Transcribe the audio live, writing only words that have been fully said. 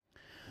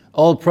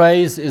All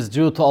praise is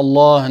due to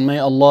Allah, and may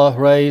Allah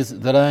raise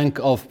the rank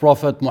of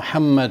Prophet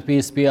Muhammad,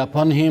 peace be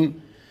upon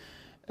him,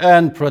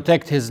 and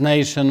protect his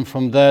nation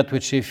from that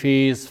which he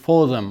fears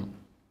for them.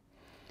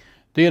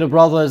 Dear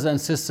brothers and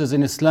sisters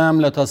in Islam,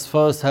 let us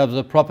first have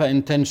the proper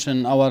intention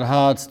in our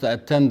hearts to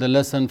attend the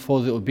lesson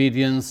for the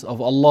obedience of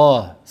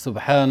Allah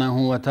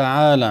subhanahu wa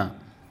ta'ala.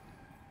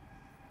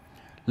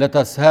 Let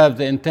us have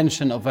the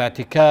intention of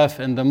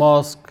i'tikaf in the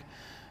mosque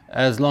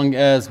as long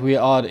as we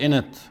are in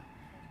it.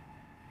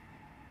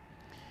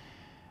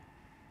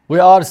 We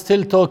are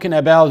still talking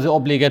about the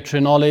obligatory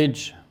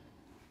knowledge,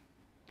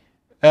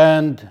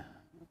 and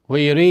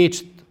we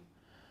reached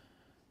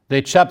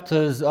the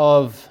chapters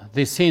of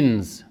the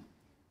sins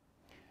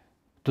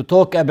to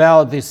talk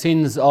about the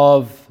sins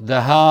of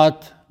the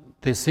heart,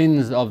 the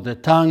sins of the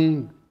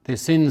tongue, the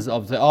sins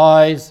of the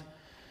eyes,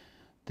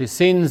 the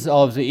sins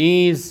of the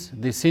ears,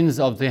 the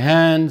sins of the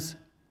hands,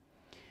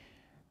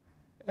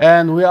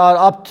 and we are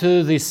up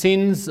to the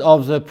sins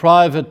of the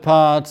private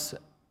parts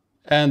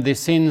and the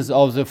sins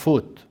of the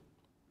foot.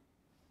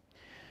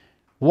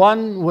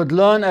 One would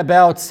learn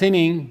about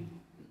sinning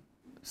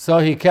so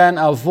he can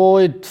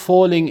avoid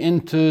falling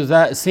into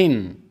that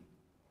sin.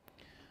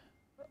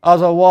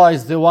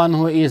 Otherwise, the one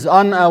who is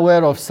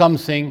unaware of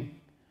something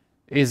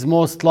is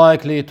most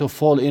likely to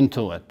fall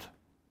into it.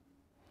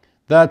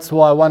 That's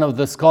why one of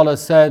the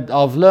scholars said,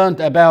 I've learned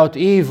about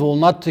evil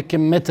not to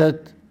commit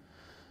it,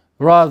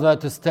 rather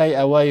to stay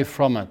away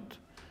from it.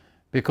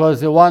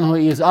 Because the one who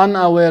is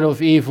unaware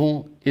of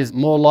evil is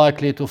more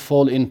likely to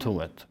fall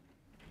into it.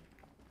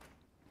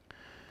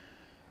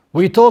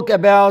 We talk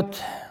about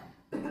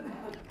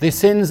the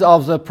sins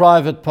of the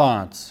private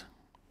parts.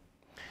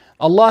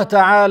 Allah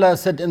Ta'ala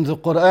said in the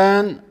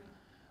Quran,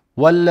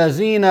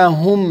 وَالَّذِينَ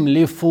هُمْ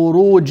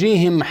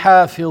لِفُرُوجِهِمْ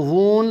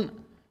حَافِظُونَ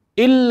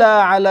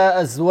إِلَّا عَلَى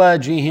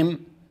أَزْوَاجِهِمْ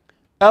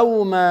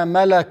أَوْ مَا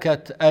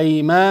مَلَكَتْ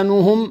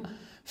أَيْمَانُهُمْ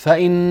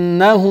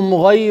فَإِنَّهُمْ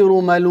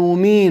غَيْرُ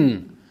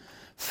مَلُومِينَ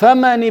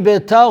فَمَنِ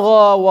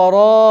ابْتَغَى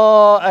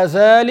وَرَاءَ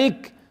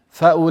ذَلِكَ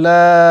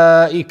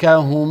فَأُولَئِكَ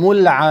هُمُ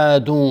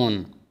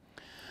الْعَادُونَ.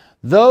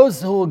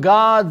 Those who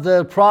guard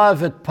their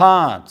private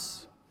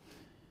parts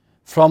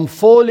from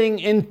falling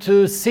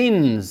into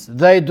sins,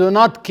 they do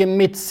not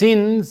commit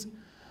sins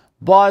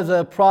by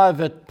their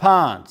private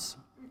parts.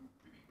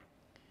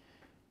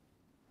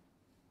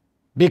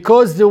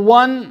 Because the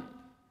one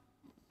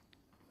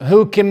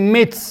who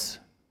commits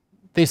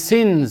the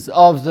sins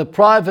of the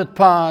private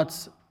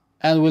parts,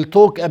 and we'll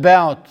talk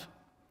about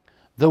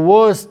the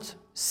worst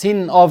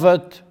sin of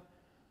it,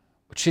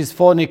 which is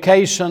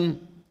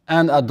fornication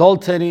and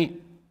adultery,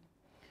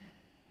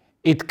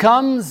 it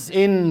comes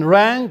in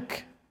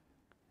rank,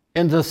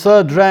 in the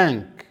third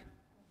rank,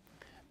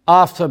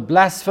 after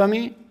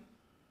blasphemy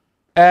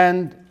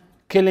and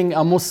killing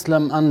a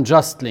Muslim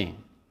unjustly.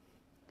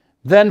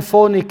 Then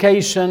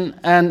fornication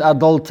and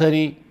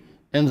adultery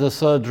in the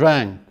third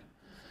rank.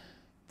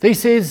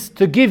 This is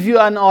to give you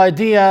an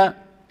idea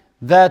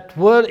that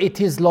where it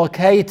is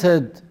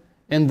located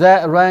in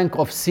that rank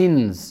of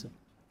sins.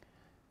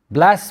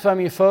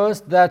 Blasphemy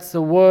first, that's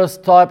the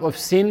worst type of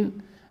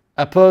sin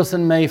a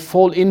person may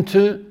fall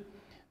into,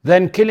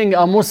 then killing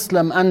a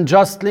Muslim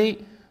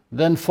unjustly,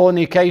 then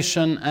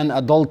fornication and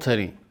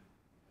adultery.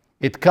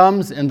 It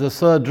comes in the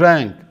third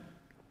rank.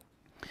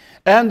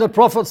 And the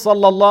Prophet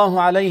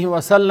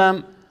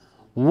ﷺ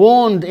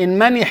warned in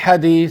many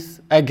hadiths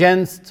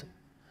against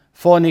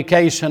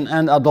fornication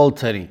and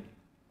adultery.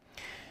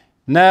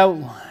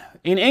 Now,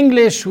 in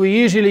English we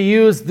usually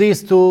use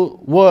these two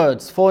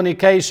words,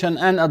 fornication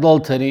and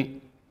adultery,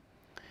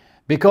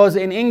 because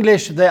in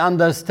English they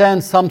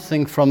understand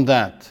something from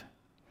that.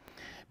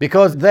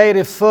 Because they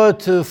refer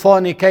to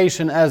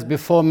fornication as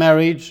before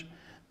marriage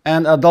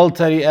and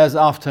adultery as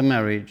after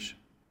marriage.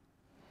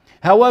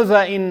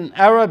 However, in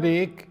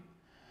Arabic,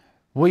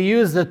 we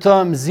use the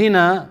term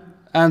zina,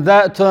 and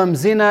that term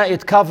zina,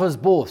 it covers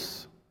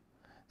both.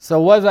 So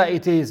whether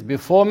it is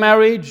before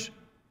marriage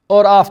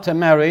or after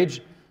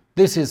marriage,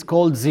 this is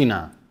called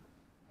zina.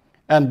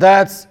 And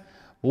that's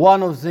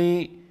one of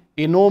the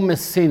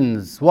enormous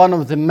sins, one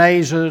of the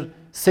major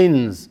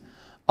sins.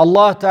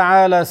 Allah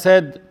Ta'ala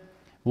said,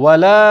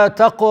 وَلَا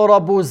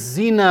تَقْرَبُوا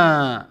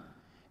الزِّنَا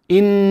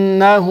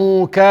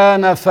إِنَّهُ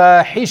كَانَ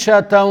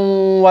فَاحِشَةً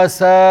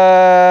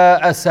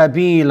وَسَاءَ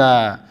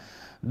سَبِيلًا.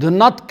 Do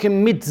not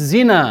commit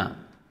zina.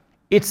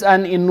 It's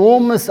an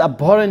enormous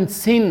abhorrent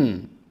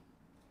sin,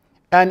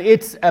 and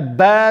it's a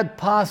bad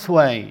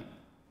pathway.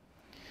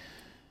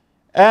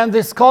 And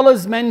the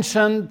scholars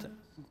mentioned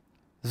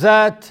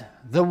that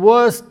the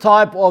worst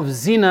type of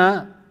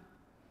zina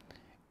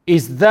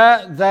is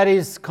that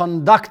is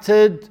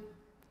conducted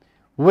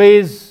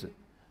with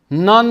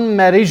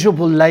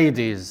non-marriageable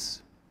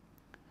ladies.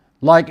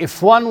 Like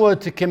if one were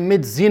to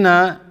commit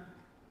zina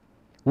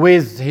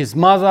with his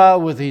mother,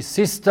 with his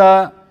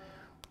sister,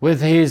 with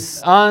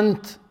his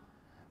aunt,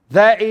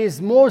 that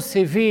is more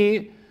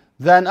severe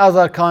than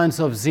other kinds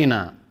of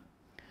zina.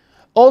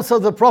 Also,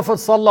 the Prophet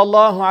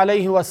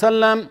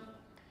ﷺ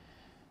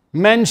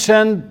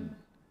mentioned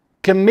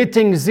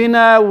committing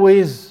zina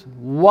with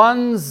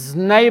one's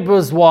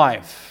neighbor's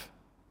wife.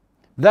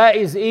 That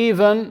is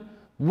even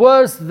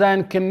worse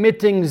than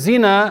committing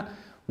zina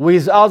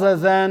with other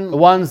than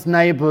one's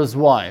neighbor's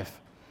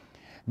wife.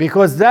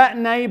 Because that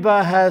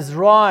neighbor has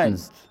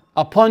rights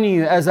upon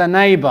you as a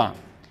neighbor.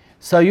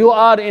 So you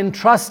are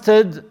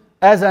entrusted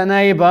as a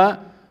neighbor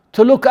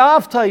to look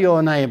after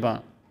your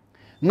neighbor,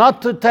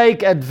 not to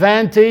take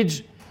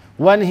advantage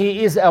when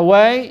he is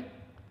away.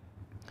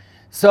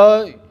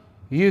 So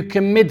you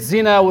commit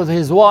zina with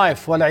his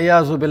wife,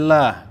 wal-'iyazu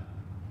billah.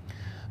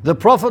 The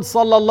Prophet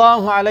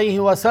sallallahu alayhi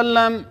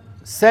wasallam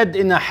said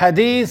in a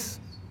hadith,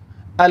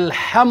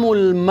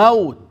 Alhamul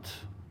maut.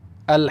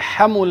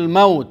 Alhamul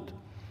maut.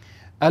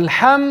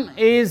 Alham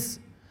is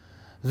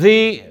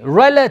the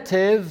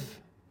relative,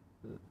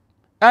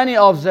 any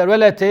of the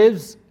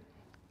relatives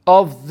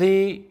of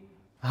the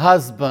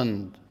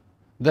husband.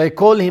 They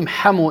call him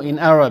hamu in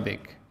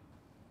Arabic.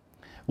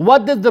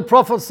 What did the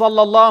Prophet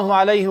sallallahu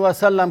alayhi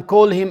wasallam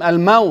call him?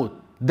 Al-maut,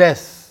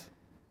 death.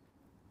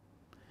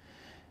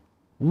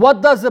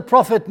 What does the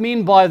Prophet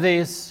mean by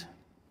this?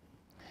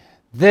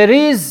 There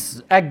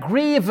is a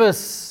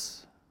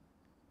grievous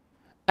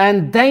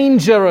and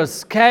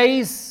dangerous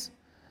case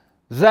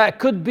that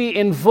could be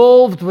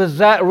involved with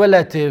that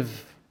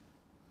relative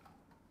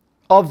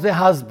of the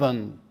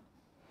husband.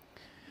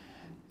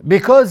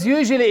 Because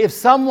usually if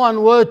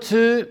someone were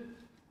to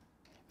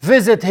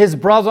visit his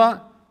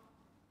brother,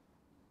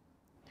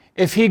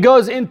 if he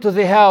goes into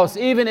the house,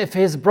 even if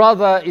his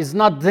brother is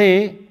not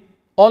there,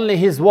 only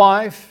his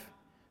wife,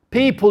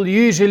 people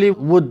usually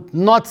would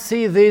not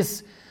see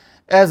this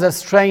as a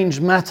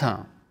strange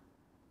matter.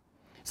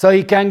 So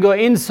he can go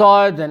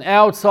inside and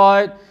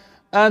outside,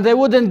 and they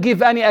wouldn't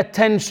give any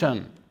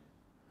attention.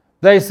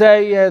 They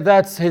say, yeah,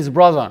 that's his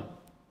brother.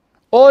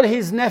 Or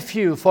his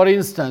nephew, for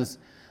instance.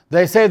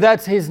 They say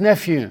that's his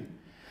nephew.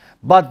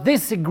 But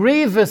this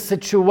grievous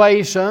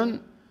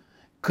situation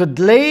could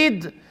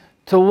lead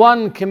to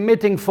one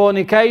committing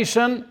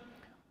fornication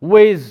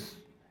with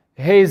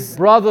his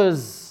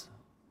brother's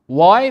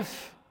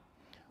wife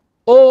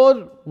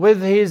or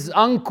with his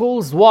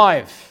uncle's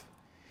wife.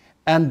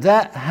 And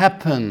that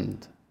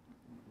happened.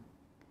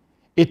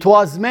 It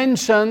was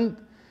mentioned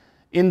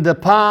in the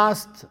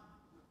past,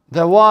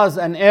 there was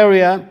an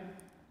area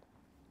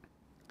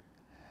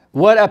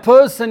where a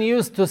person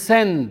used to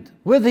send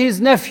with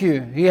his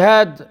nephew. He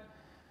had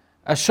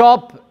a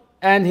shop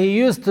and he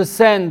used to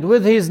send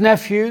with his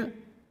nephew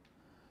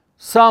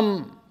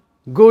some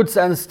goods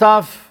and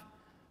stuff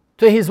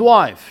to his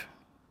wife.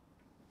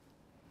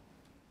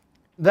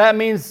 That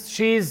means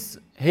she's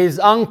his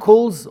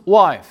uncle's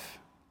wife.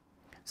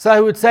 So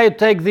he would say,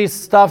 take this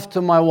stuff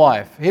to my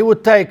wife. He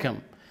would take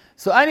him.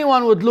 So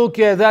anyone would look,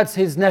 yeah, that's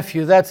his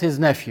nephew, that's his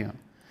nephew.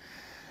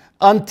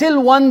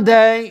 Until one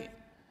day,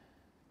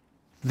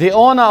 the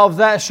owner of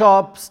that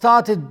shop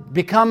started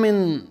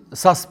becoming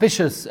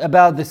suspicious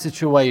about the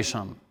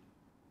situation.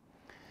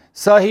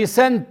 So he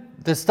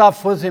sent the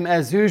stuff with him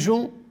as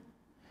usual,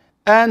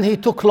 and he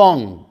took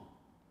long.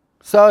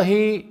 So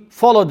he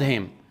followed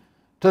him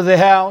to the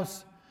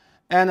house,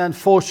 and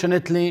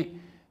unfortunately,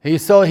 he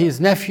saw his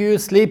nephew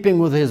sleeping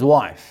with his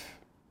wife.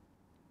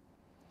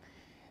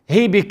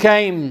 He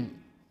became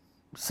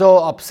so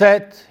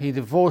upset, he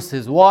divorced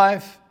his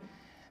wife,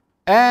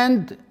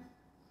 and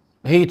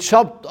he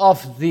chopped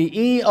off the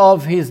ear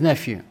of his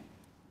nephew.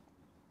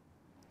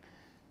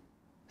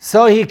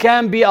 So he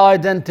can be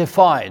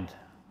identified.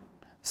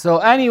 So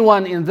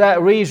anyone in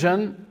that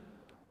region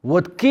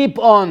would keep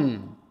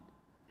on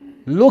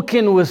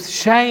looking with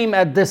shame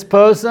at this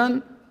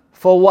person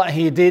for what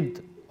he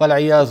did,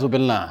 wal-'iyazu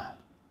billah.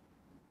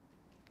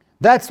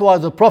 That's why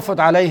the Prophet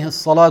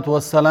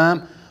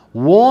ﷺ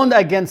warned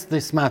against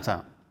this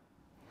matter.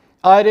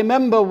 I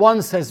remember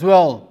once as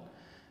well,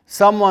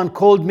 someone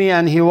called me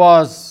and he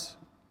was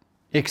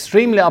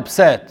extremely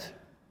upset.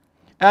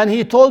 And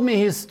he told me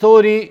his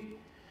story,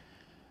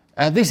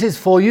 and this is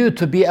for you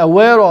to be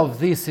aware of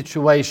these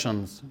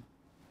situations.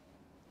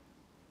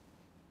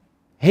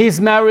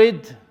 He's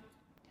married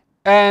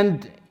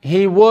and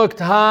he worked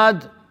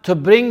hard to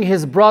bring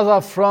his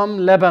brother from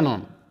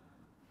Lebanon.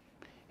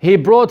 He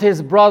brought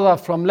his brother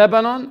from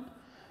Lebanon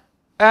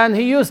and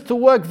he used to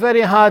work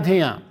very hard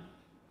here.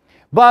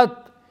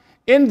 But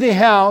in the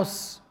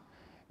house,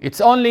 it's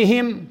only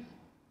him,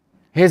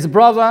 his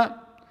brother,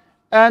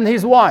 and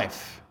his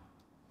wife.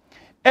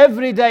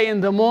 Every day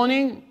in the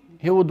morning,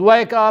 he would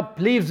wake up,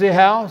 leave the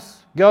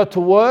house, go to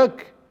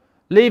work,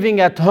 leaving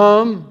at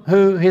home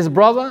his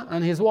brother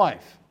and his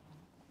wife.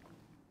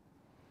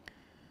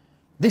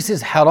 This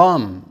is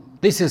haram.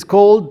 This is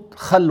called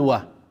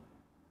khalwa.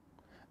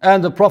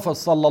 And the Prophet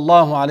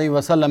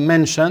ﷺ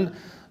mentioned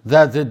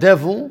that the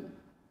devil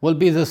will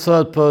be the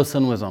third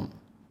person with him.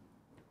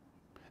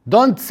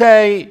 Don't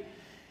say,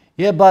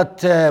 yeah,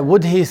 but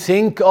would he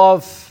think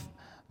of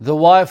the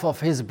wife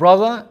of his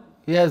brother?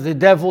 Yeah, the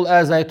devil,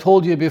 as I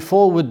told you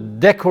before, would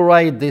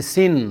decorate the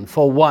sin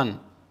for one.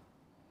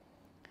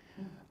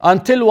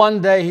 Until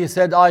one day he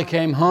said, I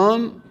came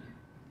home,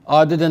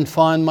 I didn't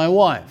find my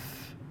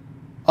wife.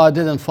 I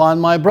didn't find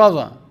my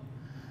brother.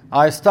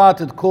 I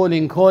started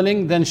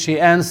calling, then she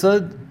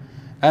answered,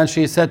 and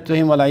she said to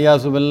him,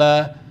 "Wal-iyazu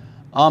billah,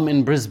 I'm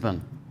in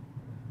Brisbane.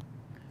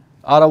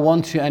 I don't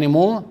want you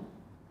anymore.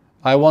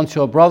 I want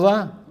your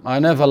brother. I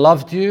never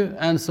loved you,"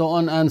 and so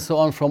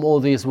on from all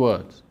these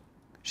words.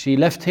 She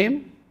left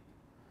him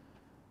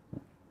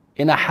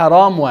in a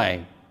haram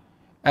way,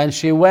 and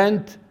she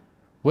went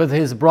with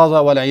his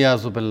brother,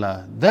 wal-iyazu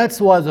billah.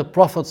 That's why the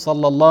Prophet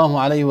sallallahu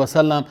alaihi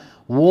wasallam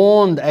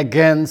warned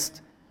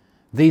against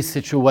these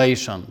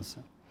situations.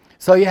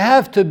 So you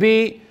have to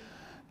be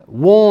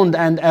warned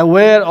and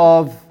aware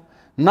of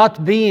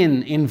not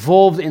being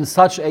involved in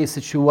such a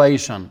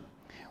situation.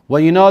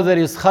 When you know there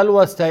is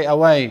khalwa, stay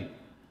away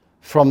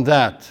from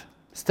that.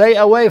 Stay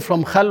away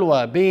from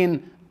khalwa,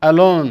 being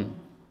alone.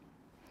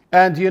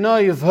 And you know,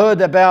 you've heard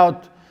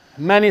about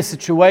many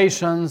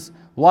situations.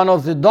 One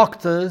of the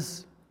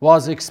doctors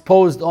was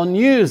exposed on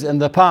news in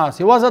the past.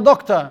 He was a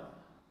doctor.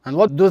 And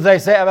what do they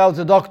say about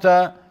the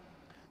doctor?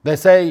 They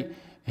say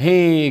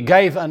he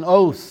gave an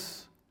oath.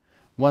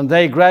 When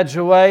they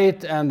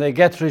graduate and they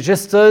get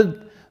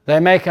registered, they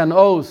make an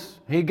oath.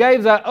 He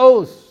gave that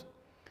oath.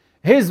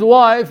 His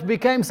wife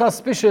became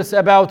suspicious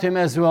about him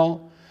as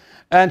well,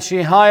 and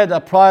she hired a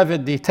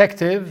private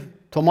detective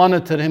to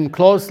monitor him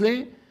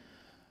closely.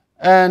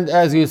 And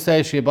as you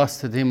say, she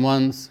busted him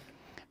once,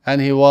 and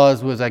he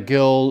was with a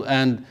girl,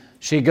 and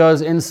she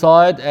goes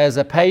inside as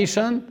a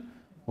patient.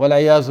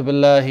 Wal-iyazu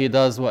billah, he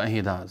does what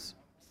he does.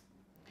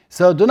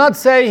 So do not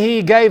say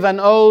he gave an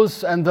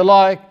oath and the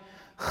like.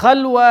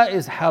 Khalwa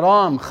is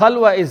haram.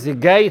 Khalwa is the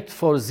gate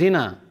for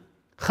zina.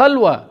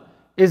 Khalwa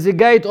is the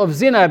gate of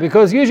zina,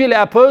 because usually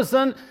a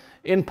person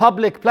in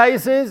public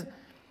places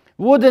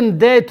wouldn't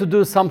dare to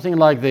do something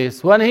like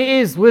this. When he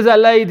is with a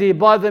lady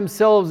by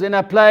themselves in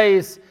a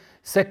place,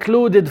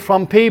 secluded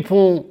from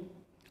people,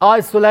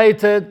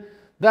 isolated,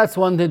 that's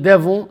when the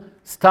devil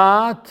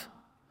start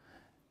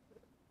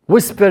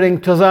whispering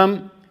to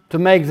them to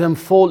make them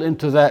fall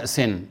into that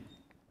sin.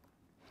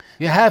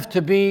 You have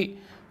to be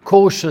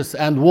cautious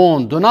and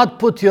warned. Do not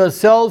put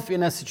yourself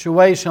in a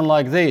situation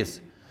like this.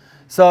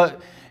 So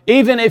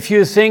even if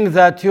you think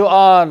that you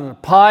are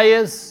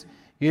pious,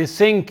 you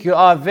think you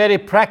are very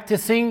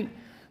practicing,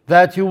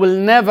 that you will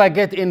never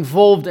get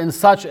involved in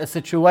such a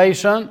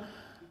situation,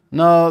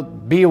 no,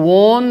 be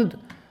warned,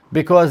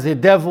 because the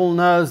devil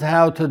knows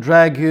how to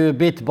drag you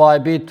bit by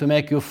bit to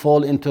make you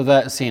fall into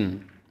that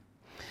sin.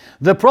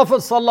 The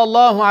Prophet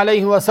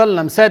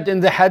ﷺ said in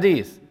the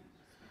hadith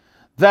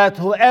that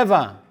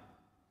whoever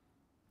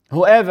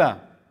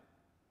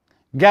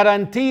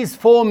guarantees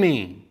for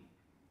me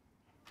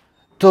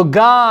to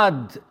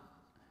guard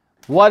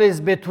what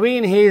is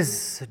between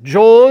his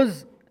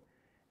jaws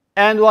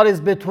and what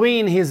is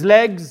between his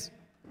legs,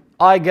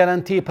 I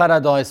guarantee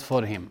paradise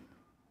for him.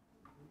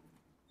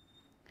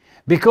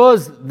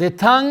 Because the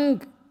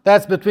tongue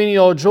that's between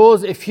your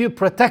jaws, if you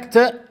protect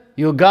it,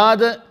 you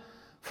guard it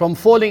from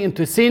falling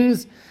into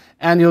sins,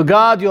 and you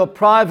guard your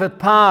private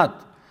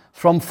part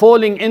from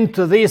falling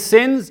into these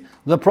sins,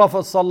 the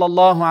Prophet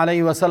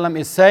ﷺ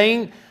is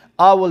saying,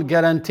 I will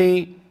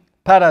guarantee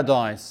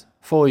paradise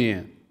for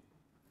you.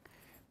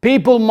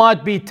 People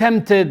might be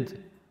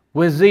tempted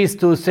with these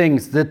two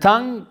things, the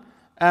tongue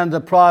and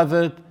the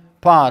private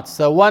parts.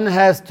 So one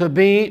has to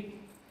be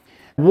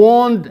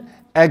warned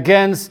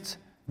against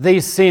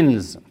these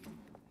sins.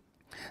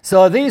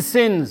 So these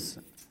sins,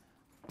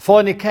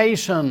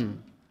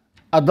 fornication,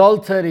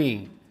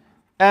 adultery,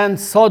 and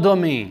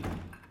sodomy,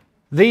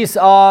 these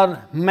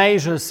are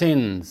major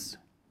sins.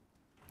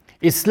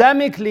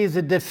 Islamically,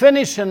 the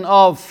definition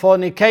of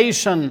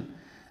fornication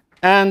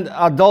and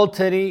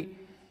adultery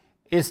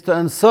is to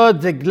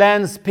insert the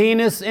glans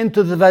penis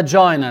into the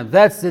vagina.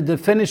 That's the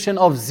definition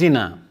of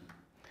zina.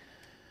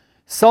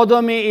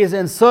 Sodomy is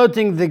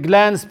inserting the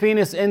glans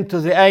penis into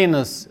the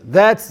anus.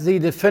 That's the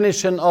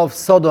definition of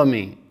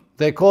sodomy.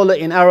 They call it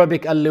in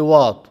Arabic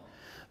al-liwat.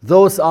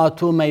 Those are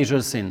two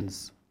major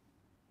sins.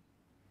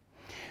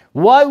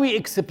 Why we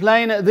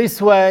explain it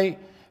this way?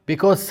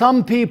 Because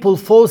some people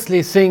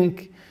falsely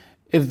think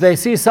if they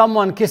see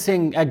someone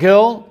kissing a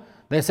girl,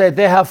 they say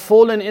they have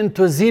fallen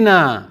into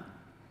zina.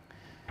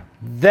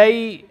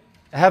 They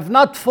have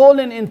not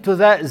fallen into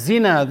that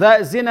zina.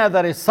 That zina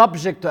that is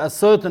subject to a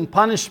certain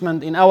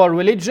punishment in our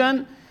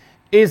religion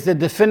is the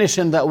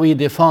definition that we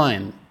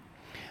define.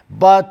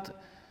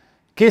 But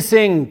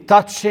kissing,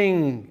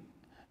 touching,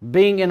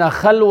 being in a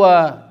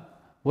khalwa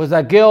with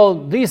a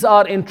girl, these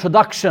are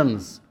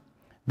introductions.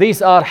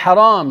 These are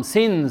haram,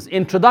 sins,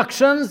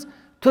 introductions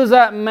to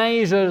that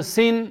major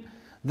sin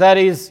that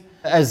is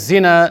a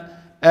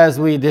zina as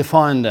we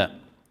defined it.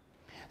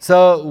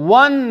 So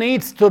one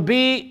needs to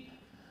be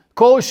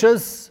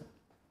cautious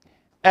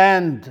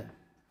and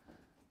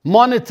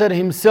monitor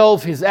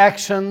himself, his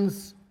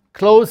actions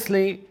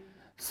closely,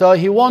 so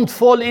he won't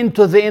fall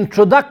into the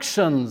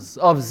introductions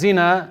of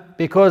zina,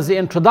 because the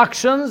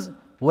introductions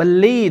will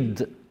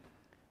lead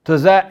to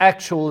the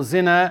actual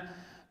zina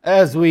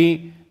as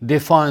we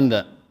defined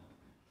it.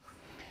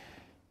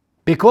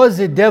 Because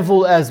the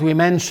devil, as we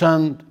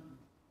mentioned,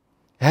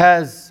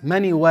 has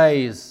many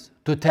ways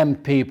to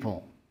tempt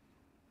people.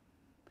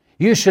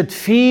 You should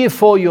fear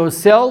for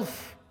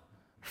yourself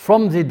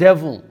from the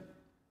devil.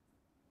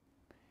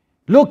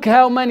 Look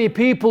how many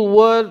people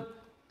were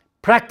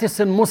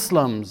practicing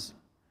Muslims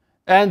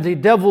and the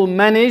devil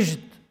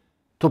managed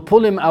to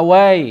pull him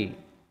away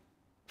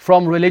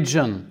from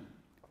religion.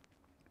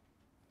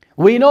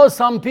 We know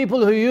some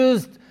people who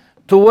used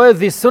to wear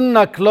the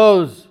sunnah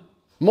clothes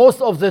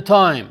most of the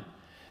time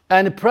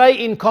and pray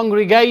in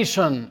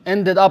congregation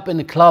ended up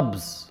in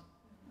clubs.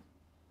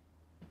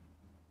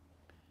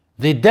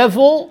 The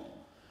devil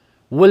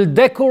will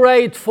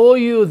decorate for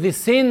you the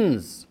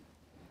sins.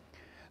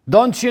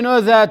 Don't you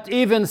know that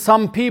even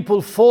some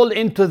people fall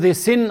into the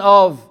sin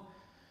of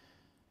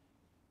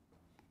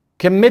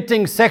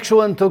committing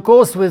sexual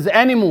intercourse with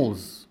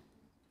animals?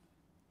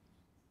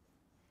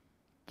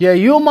 Yeah,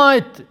 you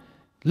might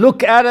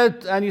look at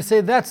it and you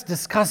say, that's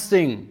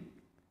disgusting.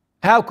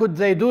 How could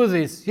they do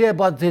this? Yeah,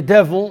 but the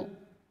devil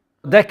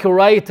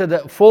decorated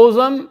it for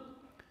them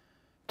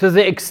to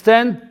the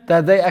extent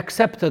that they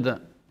accepted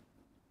it.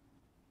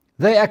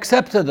 They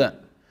accepted it.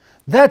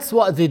 That's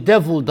what the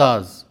devil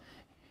does.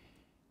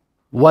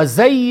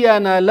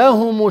 وَزَيَّنَ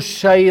لَهُمُ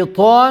الشَّيْطَانُ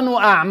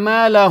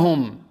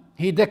أَعْمَالَهُم.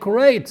 He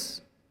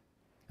decorates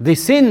the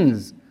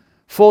sins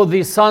for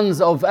the sons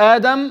of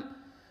Adam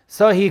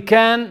so he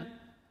can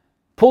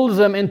pull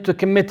them into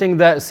committing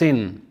that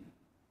sin.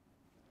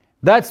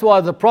 That's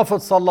why the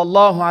Prophet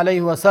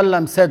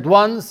ﷺ said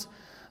once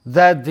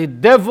that the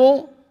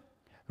devil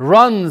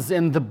runs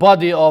in the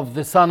body of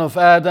the son of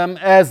Adam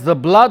as the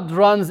blood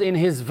runs in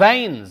his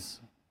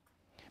veins.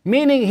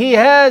 Meaning he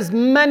has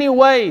many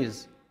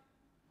ways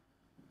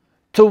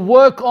to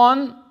work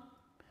on,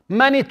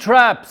 many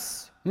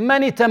traps,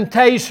 many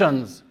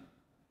temptations,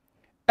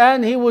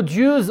 and he would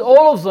use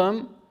all of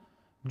them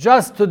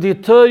just to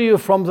deter you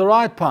from the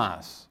right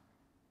path.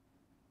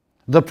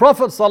 The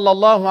Prophet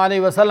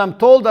ﷺ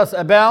told us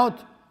about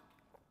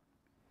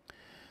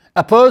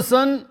a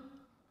person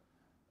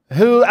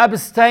who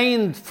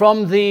abstained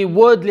from the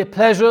worldly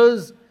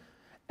pleasures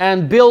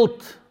and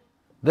built,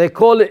 they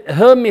call it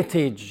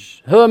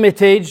hermitage.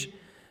 Hermitage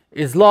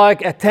is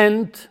like a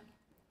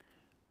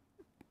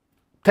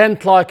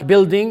tent-like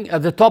building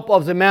at the top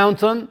of the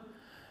mountain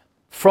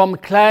from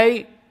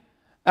clay,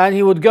 and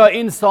he would go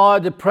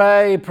inside,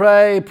 pray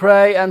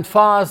and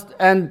fast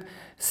and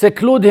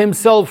seclude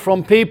himself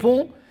from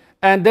people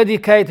and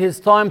dedicate his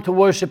time to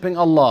worshipping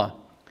Allah.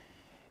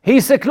 He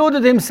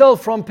secluded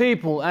himself from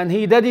people and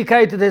he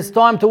dedicated his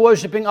time to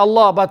worshipping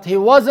Allah, but he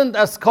wasn't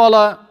a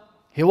scholar,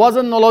 he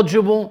wasn't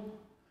knowledgeable.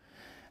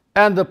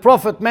 And the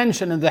Prophet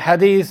mentioned in the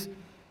hadith,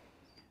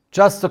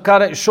 just to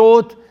cut it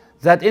short,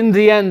 that in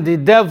the end the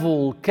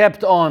devil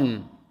kept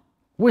on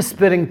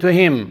whispering to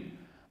him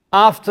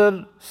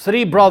after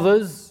 3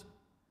 brothers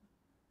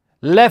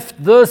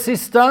left their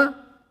sister,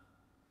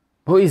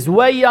 who is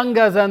way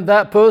younger than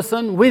that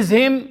person, with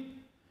him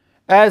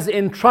as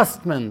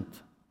entrustment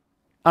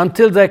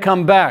until they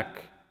come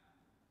back.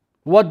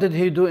 What did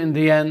he do in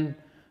the end?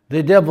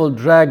 The devil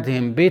dragged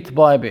him bit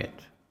by bit,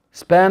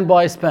 span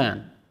by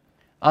span,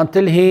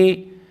 until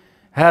he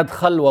had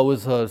khalwa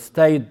with her,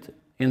 stayed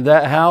in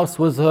that house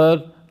with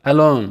her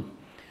alone.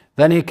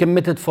 Then he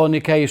committed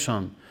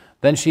fornication.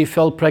 Then she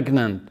fell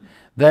pregnant.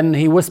 Then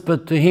he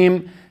whispered to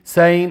him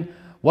saying,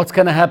 what's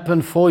going to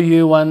happen for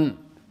you when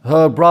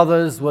her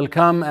brothers will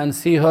come and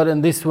see her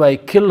in this way?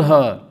 Kill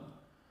her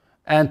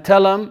and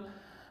tell them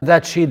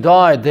that she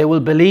died. They will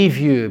believe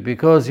you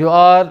because you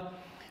are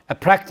a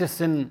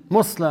practicing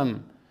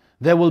Muslim.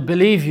 They will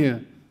believe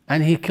you.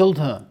 And he killed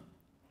her.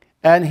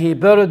 And he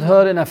buried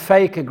her in a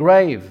fake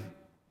grave.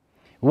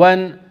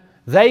 When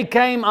they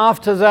came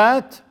after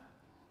that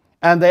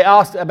and they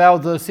asked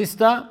about their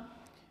sister,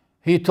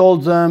 he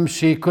told them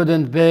she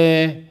couldn't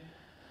bear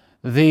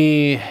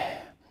the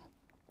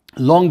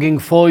longing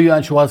for you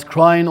and she was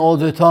crying all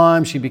the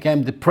time. She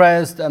became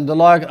depressed and the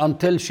like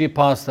until she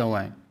passed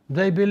away.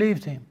 They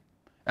believed him.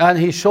 And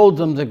he showed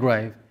them the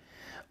grave.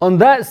 On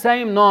that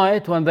same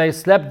night when they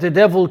slept, the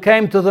devil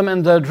came to them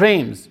in their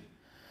dreams.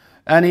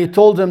 And he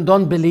told them,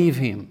 don't believe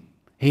him.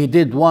 He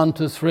did 1,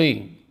 2,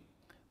 3.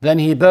 Then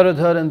he buried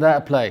her in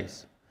that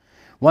place.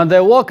 When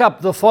they woke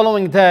up the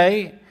following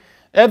day,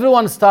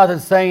 everyone started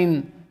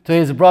saying to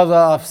his brother,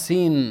 I've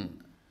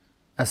seen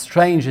a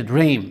strange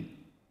dream.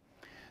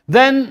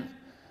 Then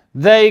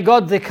they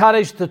got the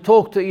courage to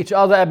talk to each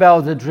other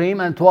about the dream,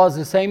 and it was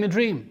the same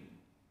dream.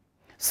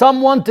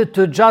 Some wanted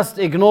to just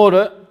ignore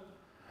it,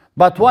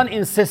 but one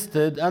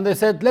insisted and they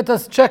said, let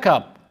us check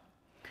up.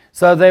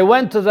 So they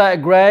went to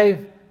that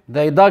grave,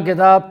 they dug it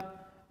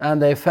up, and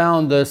they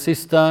found their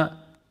sister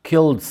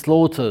killed,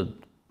 slaughtered,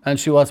 and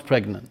she was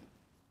pregnant.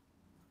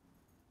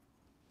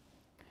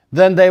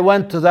 Then they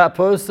went to that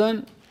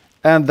person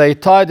and they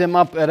tied him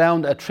up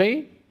around a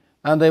tree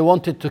and they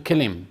wanted to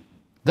kill him.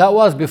 That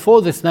was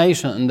before this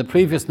nation and the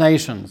previous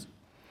nations.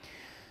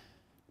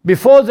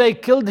 Before they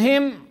killed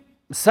him,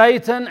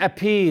 Satan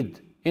appeared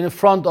in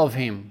front of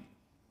him.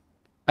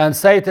 And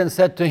Satan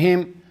said to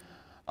him,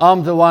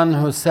 I'm the one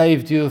who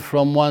saved you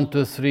from 1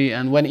 to 3,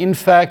 and when in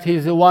fact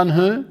he's the one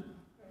who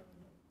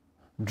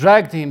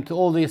dragged him to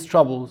all these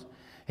troubles.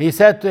 He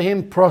said to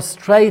him,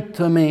 prostrate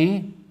to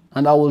me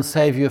and I will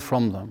save you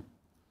from them.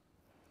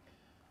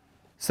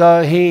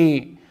 So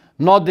he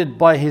nodded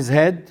by his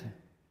head,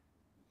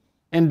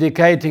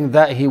 indicating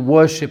that he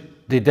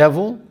worshipped the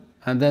devil,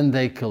 and then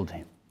they killed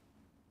him.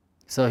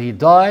 So he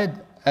died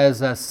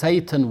as a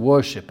Satan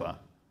worshipper,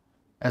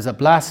 as a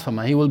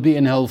blasphemer. He will be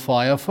in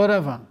hellfire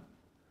forever.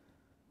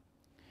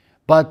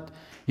 But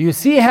you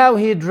see how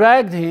he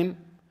dragged him.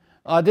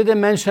 I didn't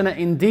mention it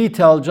in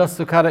detail just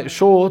to cut it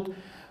short,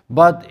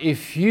 but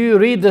if you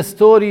read the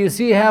story, you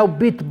see how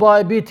bit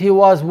by bit he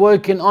was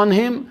working on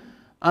him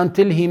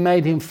until he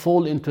made him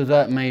fall into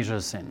that major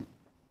sin.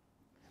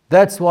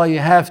 That's why you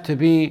have to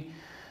be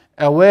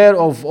aware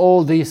of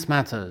all these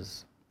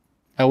matters.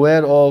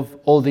 Aware of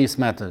all these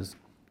matters.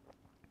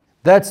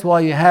 That's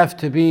why you have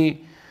to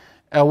be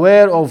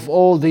aware of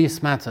all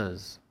these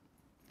matters.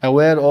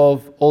 Aware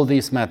of all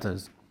these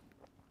matters.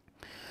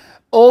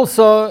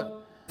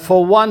 Also,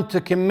 for one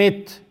to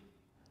commit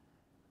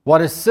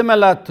what is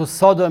similar to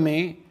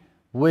sodomy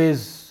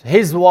with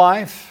his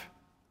wife,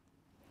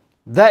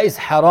 that is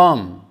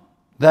haram.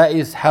 That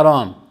is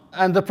haram.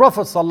 And the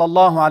Prophet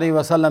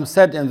ﷺ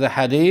said in the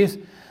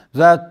hadith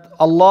that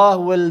Allah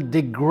will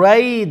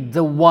degrade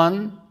the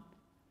one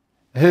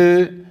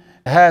who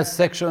has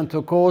sexual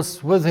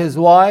intercourse with his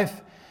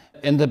wife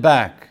in the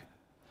back.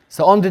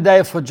 So on the day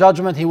of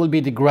judgment he will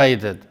be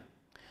degraded.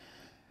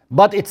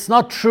 But it's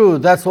not true.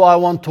 That's why I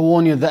want to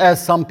warn you, that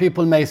as some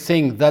people may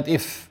think that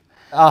if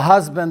a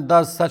husband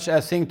does such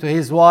a thing to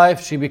his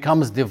wife, she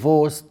becomes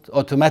divorced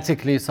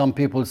automatically. Some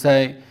people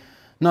say,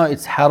 no,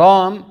 it's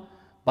haram,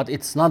 but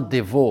it's not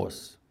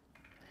divorce.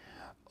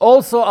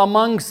 Also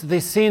amongst the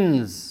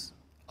sins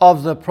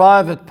of the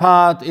private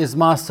part is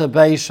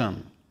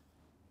masturbation.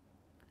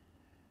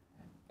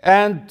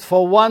 And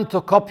for one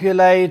to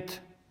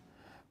copulate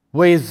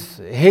with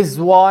his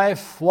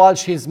wife while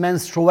she's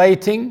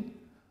menstruating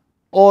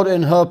or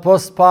in her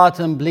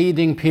postpartum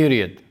bleeding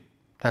period,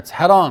 that's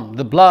haram.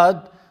 The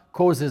blood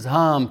causes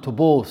harm to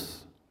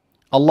both.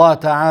 Allah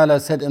Ta'ala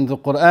said in the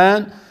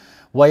Quran,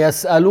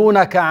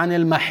 وَيَسْأَلُونَكَ عَنِ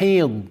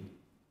الْمَحِيضِ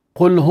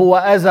قُلْ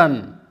هُوَ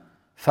أَذًى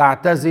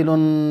فَاعْتَزِلُوا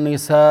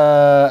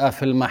النِّسَاءَ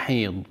فِي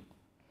الْمَحِيضِ.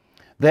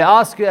 They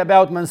ask you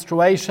about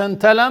menstruation,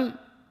 tell them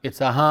it's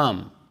a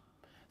harm.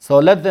 So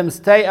let them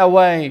stay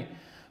away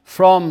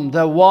from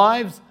their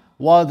wives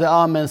while they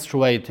are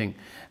menstruating.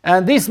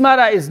 And this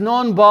matter is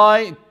known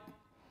by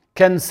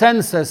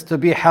consensus to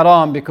be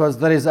haram because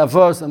there is a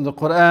verse in the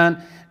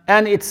Quran,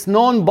 and it's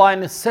known by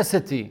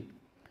necessity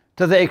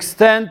to the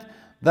extent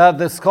that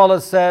the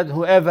scholars said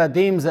whoever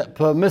deems it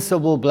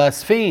permissible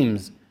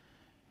blasphemes,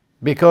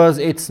 because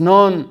it's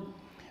known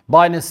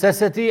by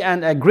necessity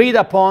and agreed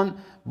upon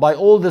by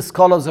all the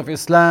scholars of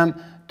Islam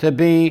to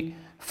be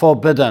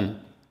forbidden.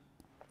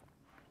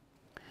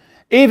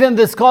 Even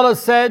the scholars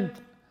said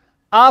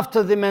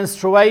after the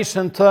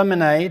menstruation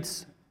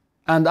terminates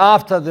and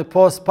after the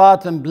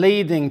postpartum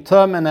bleeding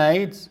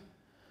terminates,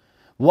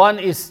 one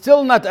is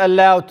still not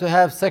allowed to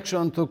have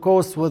sexual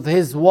intercourse with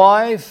his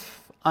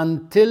wife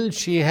until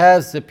she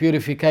has the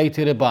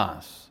purificatory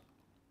bath.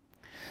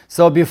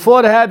 So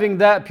before having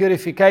that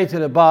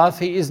purificatory bath,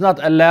 he is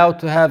not allowed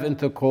to have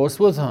intercourse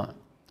with her.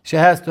 She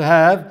has to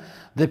have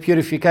the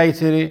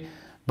purificatory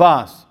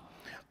bath.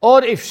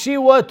 Or if she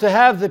were to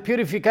have the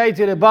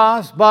purificatory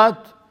bath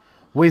but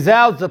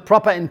without the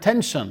proper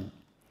intention,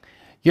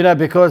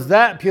 because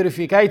that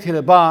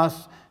purificatory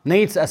bath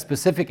needs a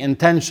specific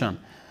intention.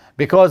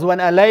 Because when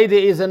a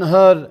lady is in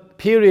her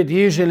period,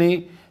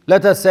 usually,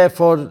 let us say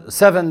for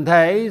 7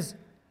 days,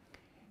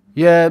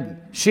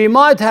 she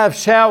might have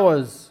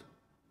showers,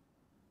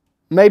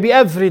 maybe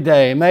every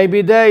day,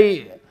 maybe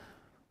day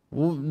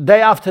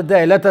after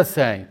day, let us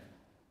say.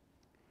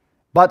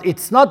 But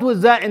it's not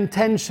with that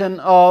intention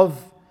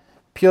of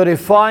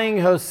purifying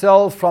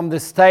herself from the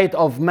state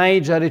of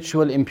major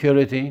ritual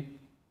impurity.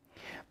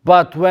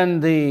 But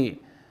when the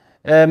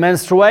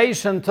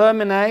menstruation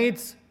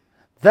terminates,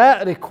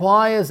 that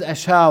requires a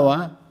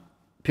shower,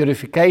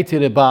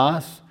 purificatory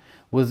bath,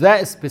 with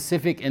that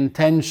specific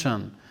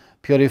intention,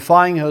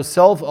 purifying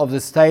herself of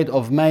the state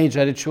of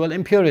major ritual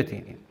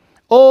impurity.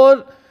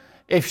 Or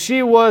if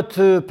she were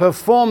to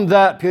perform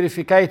that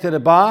purificatory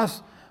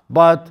bath,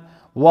 but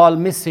while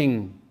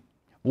missing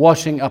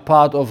washing a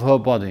part of her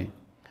body.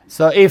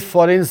 So if,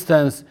 for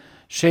instance,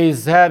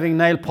 she's having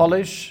nail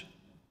polish,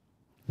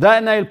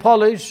 that nail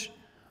polish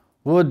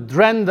would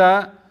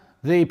render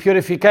the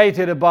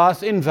purificatory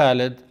bath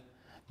invalid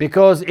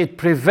because it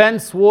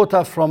prevents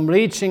water from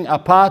reaching a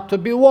part to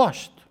be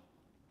washed.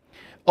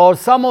 Or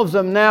some of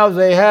them now,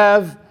 they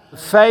have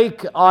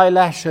fake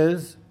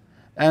eyelashes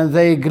and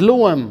they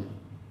glue them.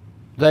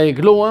 They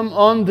glue them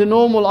on the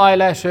normal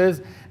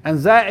eyelashes, and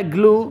that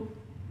glue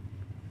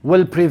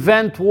will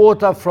prevent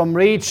water from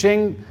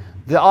reaching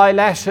the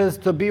eyelashes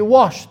to be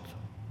washed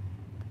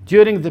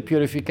during the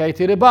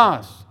purificatory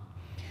bath.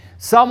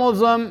 Some of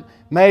them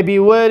may be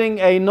wearing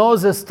a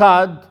nose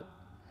stud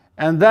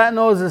and that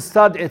nose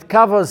stud, it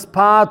covers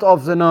part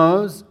of the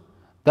nose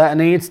that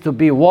needs to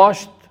be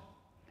washed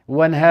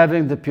when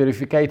having the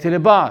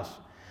purificatory bath.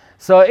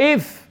 So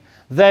if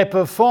they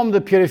perform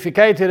the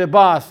purificatory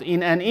bath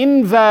in an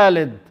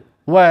invalid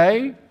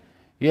way,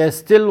 yes,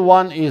 still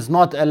one is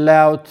not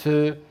allowed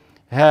to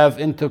have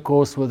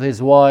intercourse with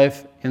his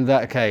wife in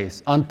that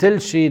case until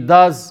she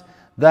does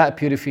that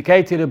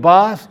purificatory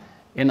bath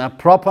in a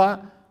proper,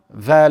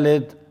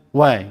 valid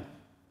way.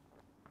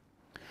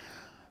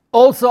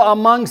 Also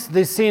amongst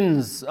the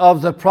sins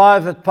of the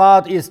private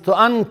part is to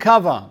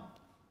uncover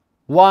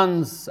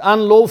one's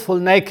unlawful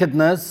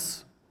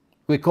nakedness,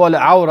 we call it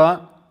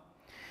awrah,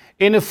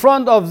 in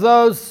front of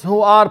those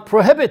who are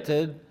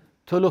prohibited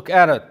to look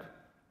at it.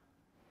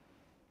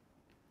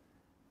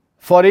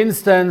 For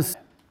instance,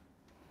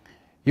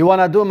 you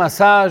want to do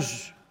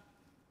massage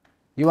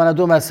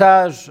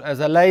as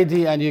a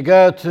lady, and you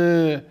go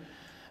to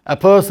a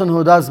person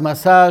who does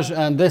massage,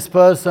 and this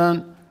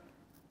person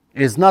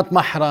is not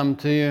mahram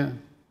to you,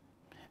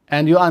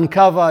 and you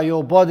uncover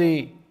your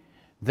body,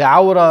 the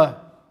awrah,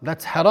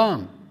 that's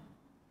haram.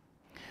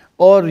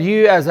 Or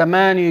you as a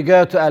man, you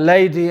go to a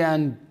lady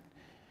and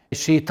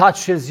she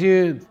touches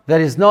you,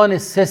 there is no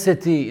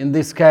necessity in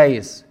this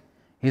case.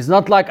 He's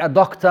not like a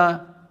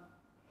doctor.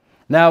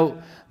 Now,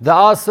 there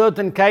are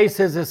certain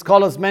cases the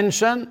scholars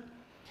mention,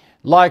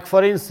 like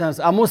for instance,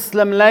 a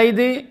Muslim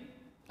lady,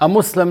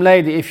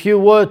 if you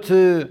were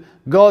to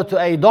go to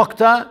a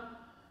doctor,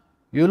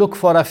 you look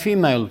for a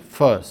female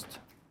first,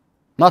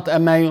 not a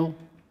male.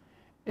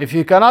 If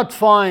you cannot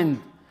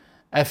find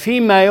a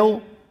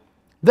female,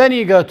 then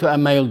you go to a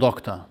male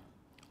doctor.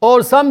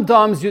 Or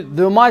sometimes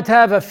you might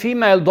have a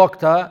female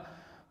doctor,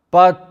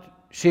 but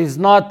she's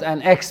not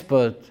an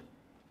expert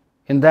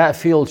in that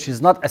field. She's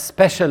not a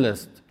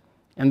specialist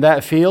in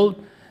that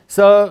field.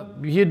 So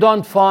you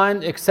don't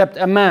find except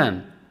a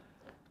man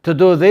to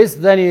do this,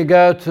 then you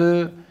go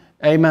to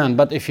a man.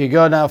 But if you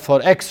go now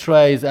for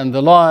x-rays and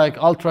the like,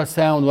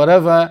 ultrasound,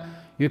 whatever,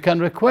 you can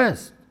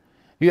request.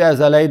 You as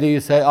a lady, you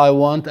say, I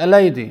want a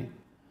lady.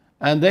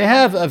 And they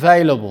have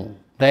available.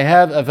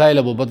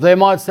 But they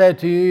might say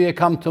to you, you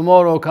come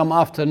tomorrow, come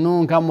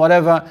afternoon, come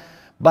whatever.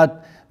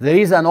 But there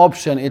is an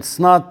option. It's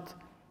not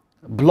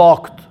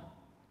blocked.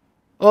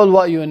 All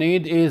what you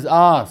need is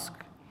ask.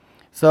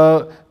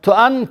 So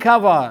to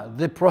uncover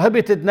the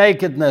prohibited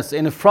nakedness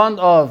in front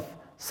of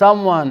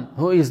someone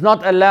who is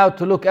not allowed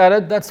to look at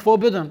it, that's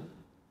forbidden.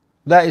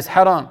 That is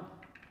haram.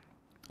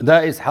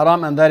 That is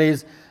haram and that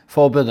is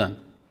forbidden.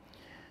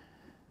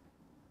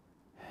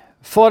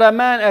 For a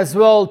man as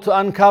well to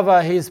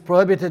uncover his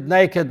prohibited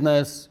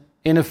nakedness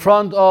in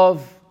front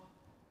of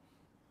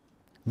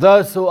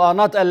those who are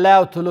not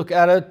allowed to look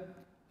at it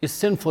is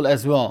sinful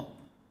as well.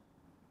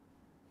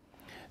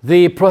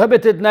 The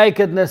prohibited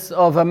nakedness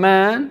of a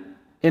man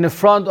in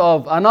front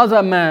of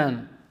another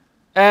man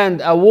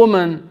and a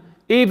woman,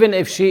 even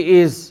if she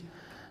is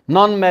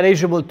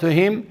non-marriageable to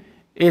him,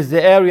 is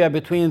the area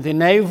between the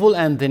navel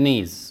and the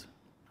knees.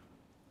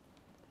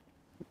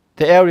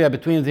 The area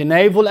between the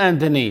navel and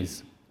the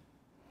knees.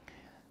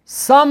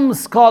 Some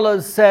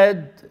scholars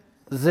said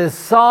the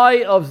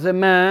thigh of the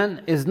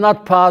man is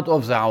not part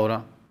of the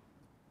awrah.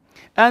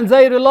 And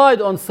they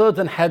relied on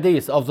certain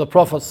hadiths of the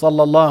Prophet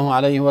sallallahu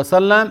alaihi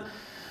wasallam.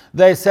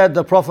 They said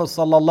the Prophet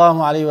sallallahu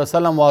alaihi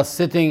wasallam was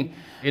sitting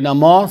in a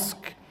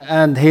mosque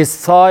and his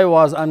thigh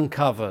was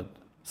uncovered.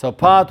 So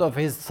part of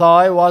his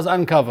thigh was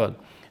uncovered.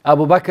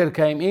 Abu Bakr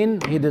came in,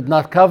 he did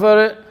not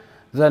cover it.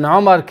 Then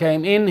Umar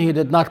came in, he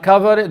did not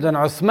cover it. Then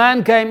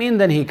Uthman came in,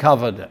 then he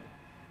covered it.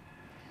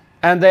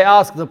 And they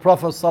asked the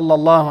Prophet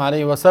sallallahu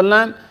alaihi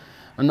wasallam,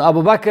 and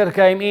Abu Bakr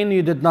came in,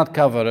 you did not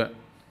cover it.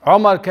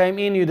 Umar came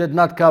in, you did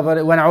not cover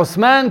it. When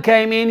Uthman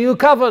came in, you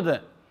covered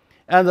it.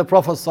 And the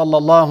Prophet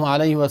sallallahu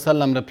alaihi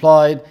wasallam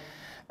replied,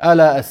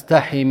 ألا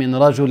أستحي من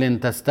رجل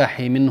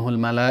تستحي منه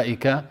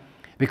الملائكة.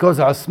 Because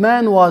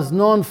Uthman was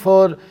known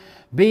for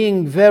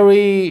being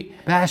very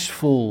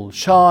bashful,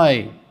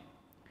 shy.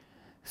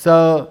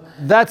 So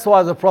that's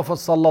why the Prophet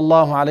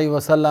sallallahu alaihi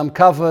wasallam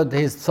covered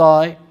his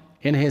thigh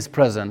in his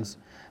presence.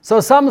 So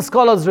some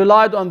scholars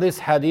relied on this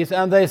hadith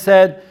and they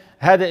said,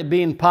 had it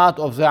been part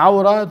of the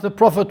awrah, the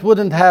Prophet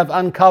wouldn't have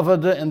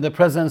uncovered it in the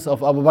presence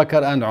of Abu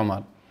Bakr and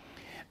Umar.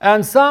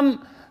 And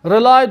some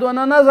relied on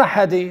another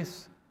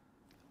hadith,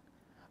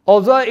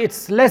 although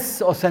it's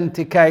less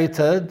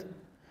authenticated,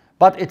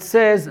 but it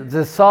says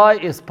the thigh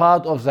is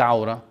part of the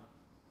awrah.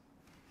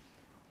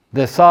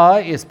 The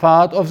thigh is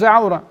part of the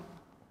awrah.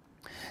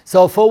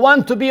 So for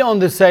one to be on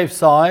the safe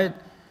side,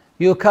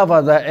 you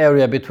cover that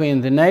area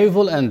between the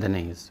navel and the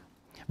knees.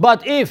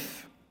 But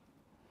if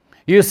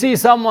you see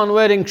someone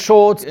wearing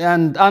shorts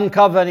and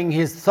uncovering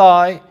his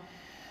thigh,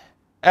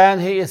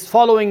 and he is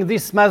following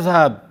this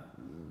madhab,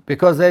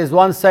 because there is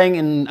one saying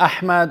in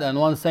Ahmad and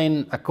one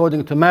saying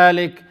according to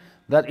Malik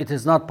that it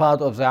is not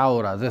part of the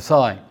awrah, the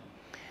thigh.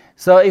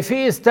 So if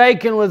he is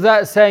taken with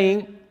that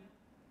saying,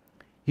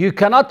 you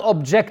cannot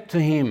object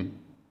to him.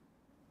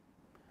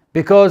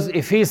 Because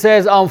if he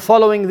says, I'm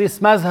following this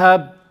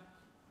madhab,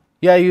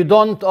 yeah, you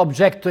don't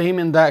object to him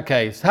in that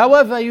case.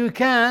 However, you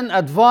can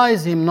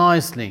advise him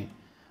nicely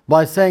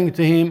by saying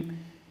to him,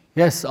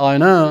 yes, I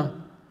know,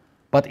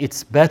 but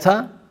it's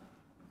better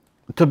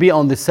to be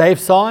on the safe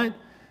side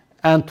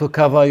and to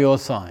cover your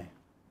thigh.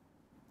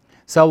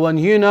 So when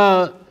you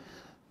know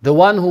the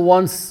one who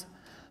wants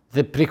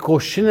the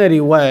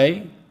precautionary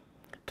way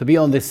to be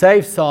on the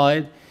safe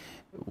side,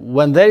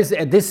 when there is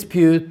a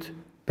dispute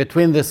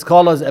between the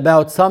scholars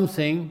about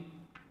something,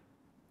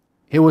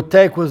 he would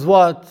take with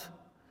what?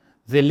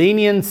 The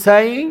lenient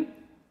saying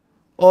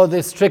or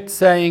the strict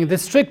saying? The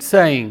strict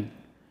saying.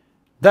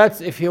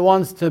 That's if he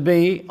wants to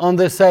be on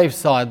the safe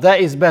side.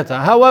 That is better.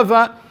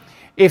 However,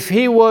 if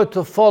he were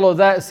to follow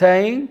that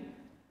saying,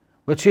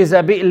 which is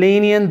a bit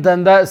lenient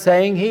than that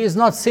saying, he is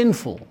not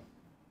sinful.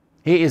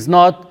 He is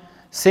not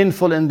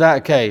sinful in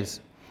that case.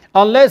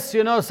 Unless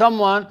you know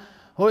someone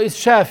who is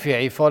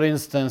Shafi'i, for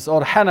instance,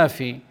 or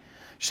Hanafi.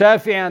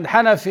 Shafi'i and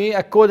Hanafi,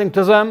 according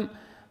to them,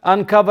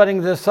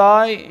 uncovering the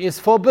thigh is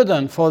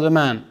forbidden for the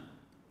man.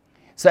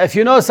 So if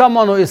you know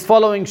someone who is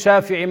following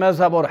Shafi'i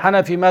mazhab or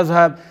Hanafi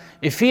mazhab,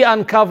 if he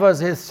uncovers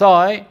his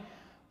thigh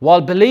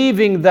while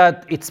believing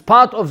that it's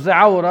part of the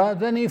awrah,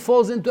 then he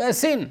falls into a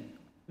sin.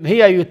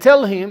 Here you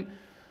tell him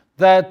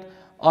that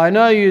I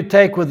know you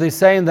take with the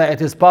saying that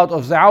it is part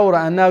of the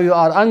awrah and now you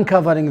are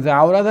uncovering the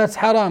awrah, that's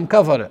haram,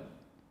 cover it.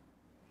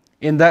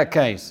 In that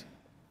case.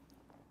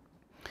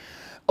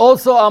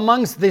 Also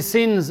amongst the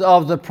sins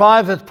of the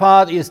private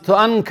part is to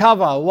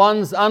uncover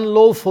one's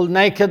unlawful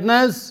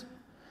nakedness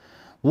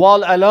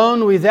while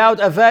alone without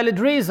a valid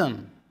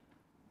reason.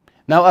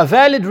 Now a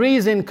valid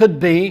reason could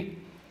be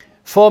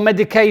for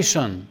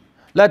medication.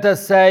 Let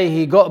us say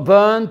he got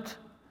burnt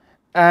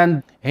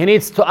and he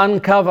needs to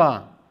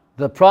uncover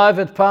the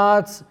private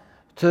parts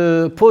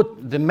to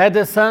put the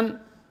medicine.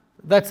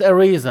 That's a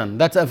reason,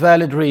 that's a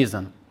valid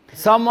reason.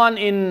 Someone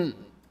in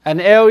an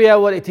area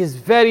where it is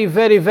very,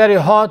 very, very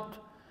hot,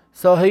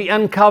 so he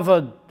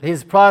uncovered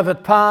his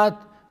private part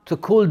to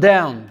cool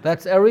down.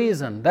 That's a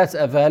reason, that's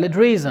a valid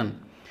reason.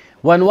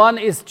 When one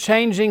is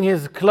changing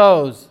his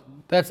clothes,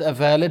 that's a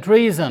valid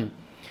reason.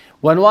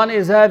 When one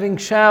is having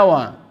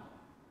shower,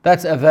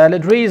 that's a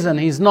valid reason.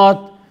 He's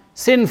not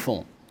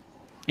sinful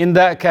in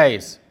that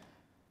case.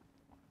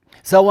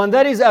 So when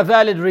there is a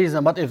valid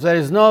reason, but if there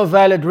is no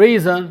valid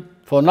reason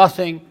for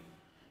nothing,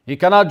 he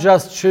cannot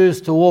just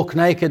choose to walk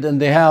naked in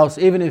the house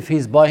even if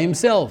he's by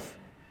himself.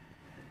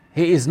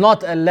 He is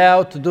not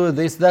allowed to do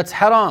this, that's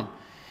haram.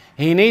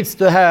 He needs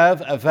to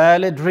have a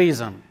valid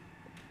reason.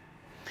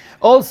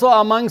 Also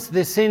amongst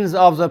the sins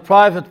of the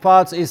private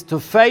parts is to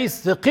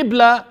face the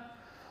Qibla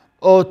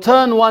or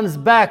turn one's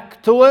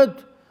back to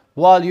it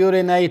while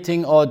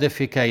urinating or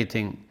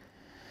defecating,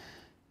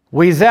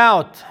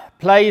 without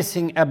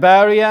placing a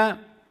barrier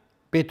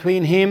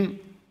between him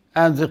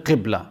and the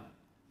Qibla.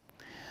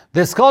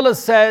 The scholars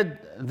said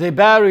the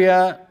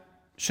barrier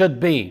should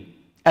be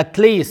at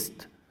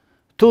least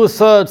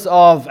 2/3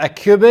 of a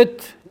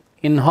cubit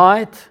in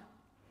height.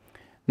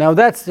 Now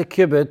that's the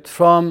cubit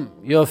from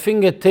your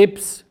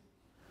fingertips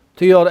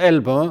to your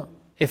elbow,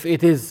 if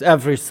it is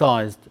average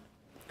sized.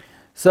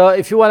 So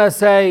if you want to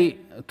say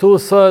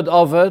 2/3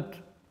 of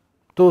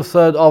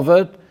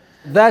it,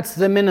 that's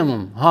the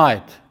minimum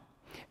height.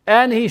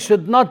 And he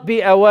should not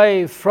be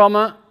away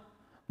from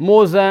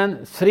more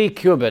than 3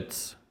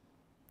 cubits.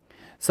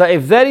 So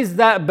if there is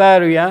that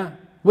barrier,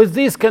 with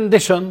these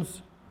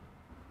conditions,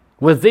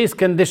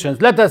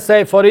 let us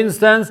say for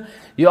instance,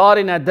 you are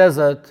in a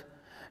desert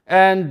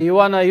and you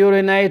want to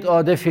urinate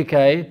or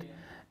defecate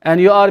and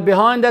you are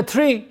behind a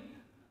tree.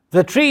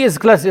 The tree is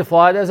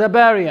classified as a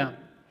barrier.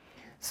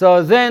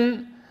 So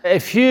then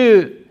if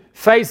you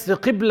face the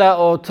Qibla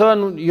or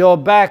turn your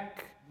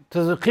back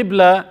to the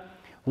Qibla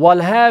while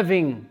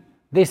having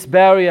this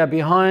barrier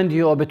behind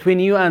you or between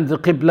you and the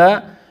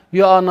Qibla,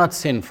 you are not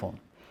sinful.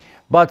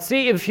 But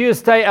see, if you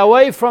stay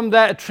away from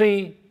that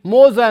tree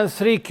more than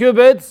 3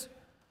 cubits,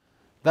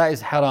 that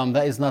is haram,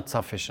 that is not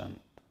sufficient.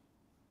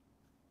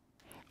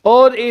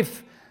 Or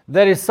if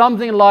there is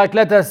something like,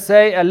 let us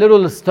say, a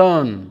little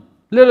stone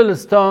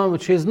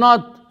which is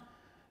not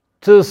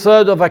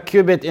 2/3 of a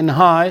cubit in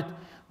height,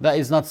 that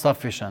is not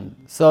sufficient.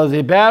 So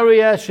the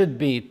barrier should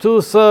be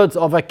 2/3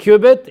 of a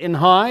cubit in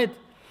height,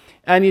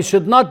 and you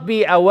should not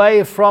be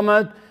away from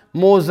it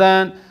more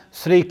than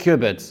 3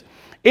 cubits.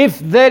 If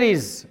there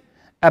is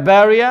a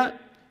barrier,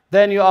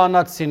 then you are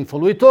not sinful.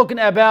 We're talking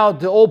about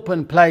the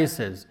open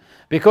places,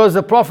 because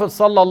the Prophet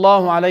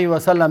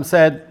ﷺ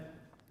said,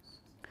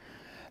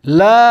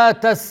 لا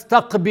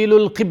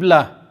تستقبلوا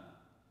القبلة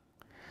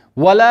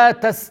ولا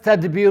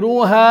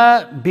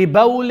تستدبروها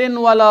ببول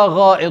ولا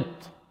غائط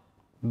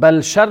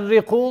بل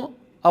شرقوا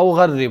أو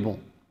غربوا.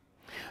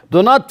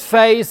 Do not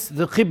face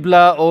the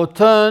Qibla or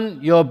turn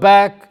your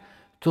back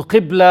to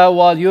Qibla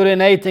while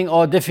urinating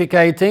or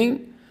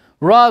defecating.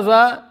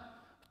 Rather,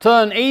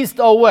 turn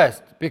east or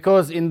west,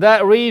 because in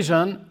that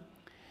region,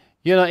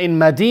 you know, in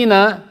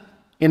Medina,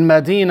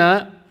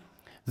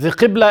 the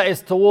Qibla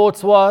is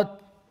towards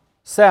what?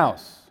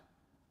 South.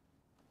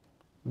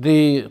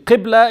 The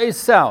Qibla is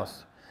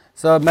south.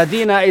 So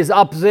Medina is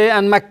up there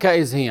and Mecca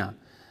is here.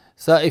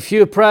 So if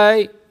you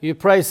pray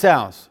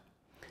south.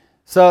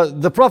 So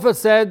the Prophet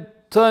said,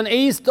 turn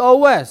east or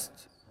west.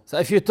 So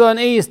if you turn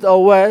east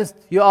or west,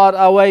 you are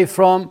away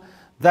from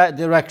that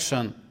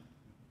direction.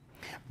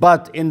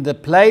 But in the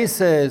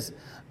places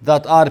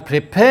that are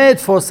prepared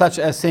for such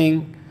a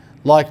thing,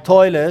 like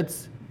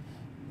toilets,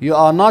 you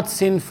are not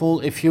sinful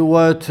if you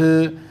were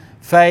to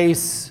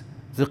face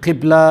the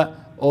Qibla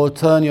or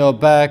turn your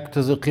back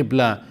to the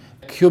Qibla.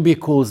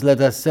 Cubicles, let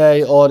us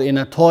say, or in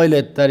a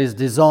toilet that is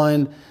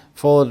designed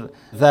for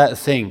that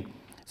thing.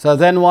 So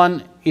then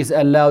one is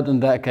allowed in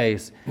that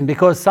case.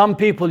 Because some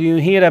people, you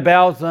hear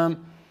about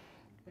them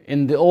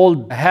in the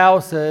old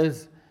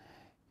houses,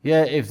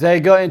 if they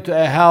go into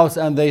a house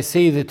and they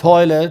see the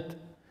toilet,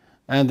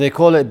 and they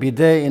call it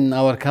bidet in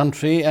our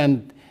country,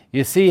 and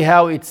you see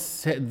how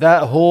it's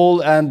that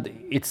hole and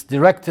it's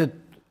directed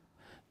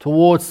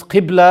towards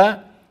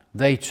Qibla,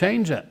 they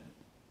change it.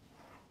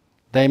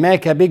 They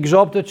make a big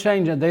job to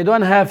change it. They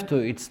don't have to.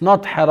 It's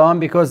not haram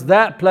because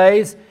that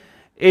place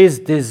is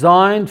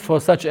designed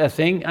for such a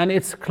thing and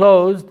it's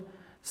closed,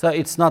 so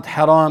it's not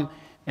haram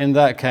in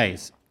that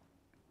case.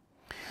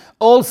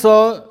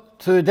 Also,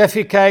 to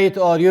defecate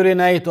or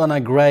urinate on a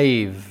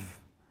grave,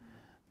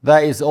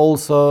 that is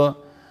also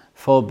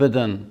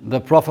forbidden.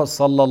 The Prophet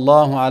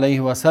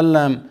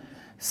ﷺ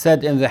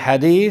said in the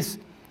hadith,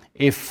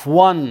 if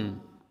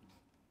one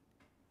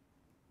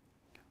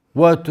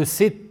were to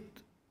sit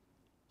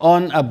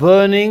on a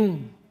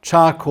burning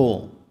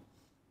charcoal,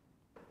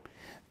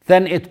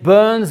 then it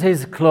burns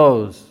his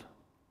clothes,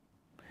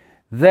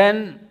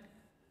 then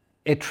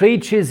it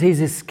reaches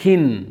his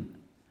skin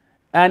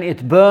and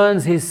it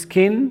burns his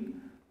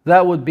skin,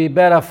 that would be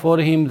better for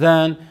him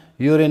than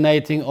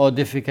urinating or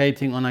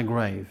defecating on a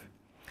grave.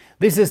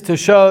 This is to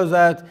show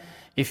that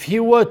if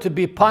he were to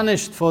be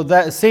punished for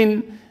that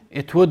sin,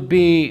 it would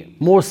be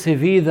more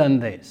severe than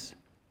this.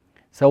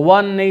 So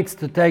one needs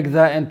to take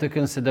that into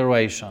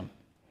consideration.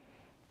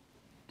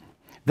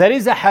 There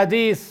is a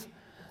hadith,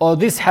 or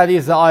this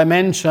hadith that I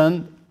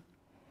mentioned.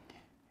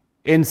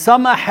 In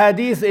some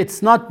hadith,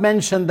 it's not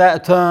mentioned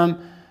that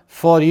term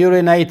for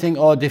urinating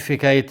or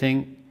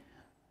defecating.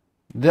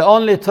 The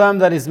only term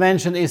that is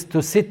mentioned is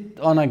to sit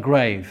on a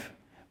grave.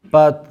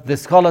 But the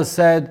scholars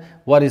said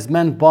what is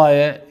meant by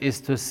it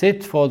is to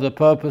sit for the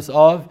purpose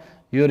of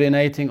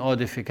urinating or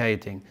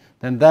defecating.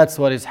 Then that's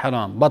what is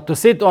haram. But to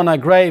sit on a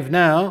grave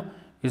now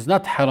is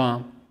not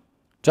haram.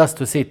 Just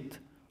to sit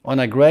on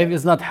a grave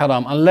is not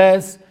haram.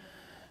 Unless,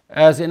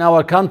 as in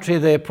our country,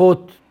 they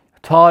put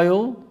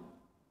tile,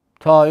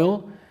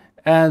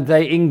 and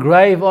they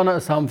engrave on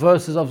it some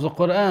verses of the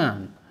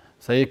Quran.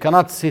 So you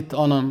cannot sit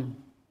on them.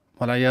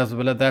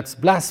 That's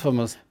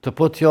blasphemous. To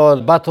put your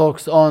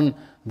buttocks on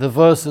the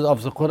verses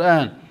of the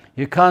Quran.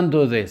 You can't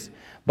do this.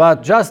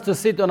 But just to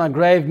sit on a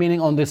grave,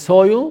 meaning on the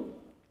soil,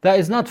 that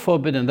is not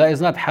forbidden, that is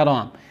not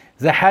haram.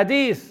 The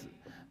hadith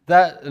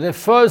that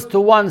refers to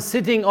one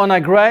sitting on a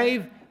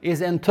grave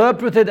is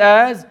interpreted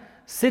as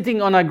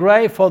sitting on a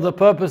grave for the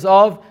purpose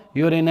of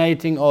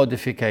urinating or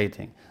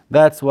defecating.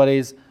 That's what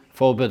is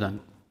forbidden.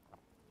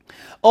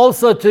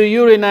 Also to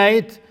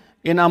urinate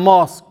in a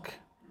mosque,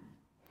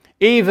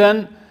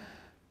 even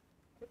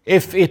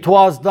if it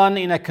was done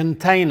in a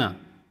container,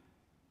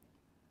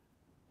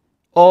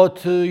 or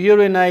to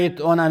urinate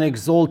on an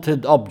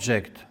exalted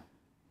object.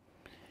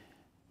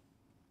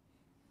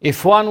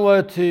 If one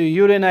were to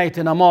urinate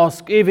in a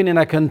mosque, even in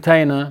a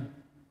container,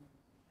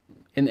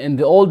 in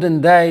the olden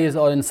days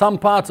or in some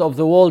parts of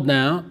the world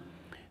now,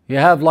 you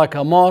have like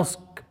a mosque,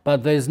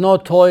 but there is no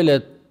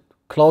toilet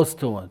close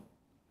to it.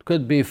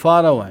 Could be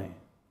far away.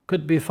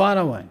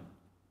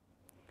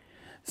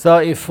 So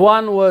if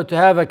one were to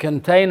have a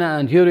container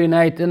and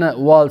urinate in it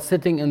while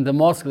sitting in the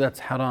mosque, that's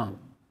haram.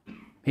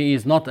 He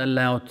is not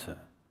allowed to.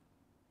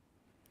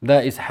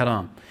 That is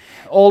haram.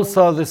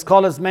 Also, the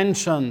scholars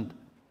mentioned,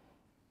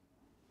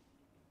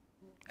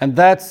 and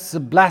that's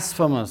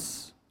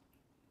blasphemous.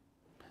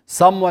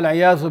 Some,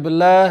 wal-iyadhu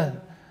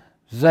billah,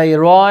 they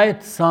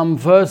write some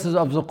verses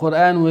of the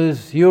Quran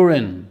with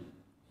urine.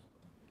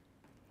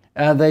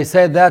 And they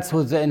say that's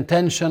with the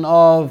intention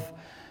of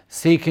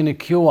seeking a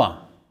cure.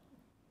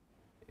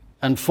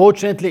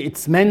 Unfortunately,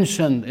 it's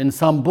mentioned in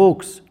some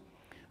books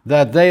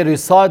that they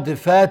recite the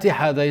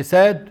Fatiha, they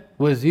said,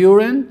 with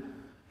urine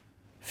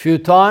few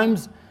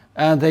times,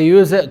 and they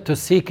use it to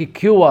seek a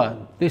cure.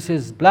 This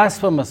is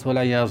blasphemous,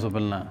 wal-iyadhu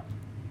billah.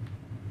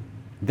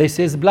 This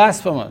is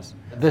blasphemous.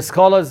 The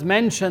scholars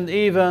mentioned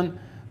even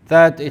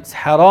that it's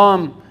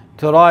haram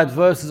to write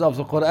verses of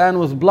the Quran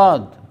with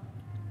blood.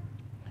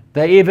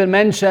 They even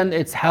mentioned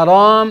it's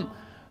haram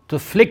to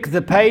flick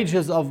the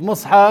pages of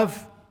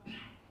Mus'haf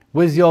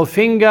with your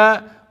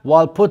finger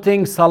while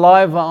putting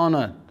saliva on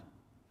it.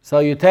 So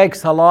you take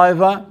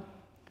saliva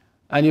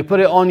and you put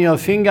it on your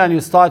finger and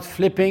you start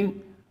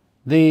flipping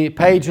the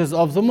pages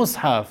of the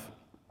Mus'haf.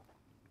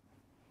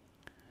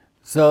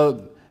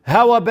 So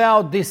how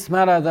about this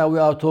matter that we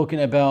are talking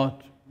about?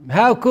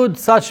 How could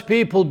such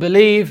people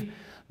believe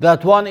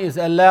that one is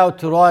allowed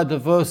to write the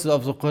verses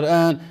of the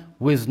Quran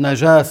with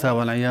najasa,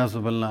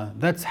 wal-iyazu billah.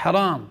 That's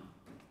haram.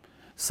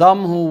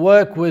 Some who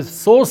work with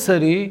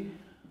sorcery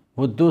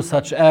would do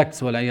such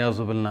acts,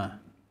 wal-iyazu billah.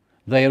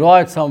 They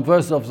write some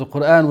verse of the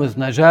Quran with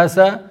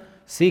najasa,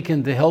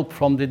 seeking the help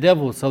from the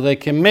devil. So they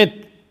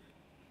commit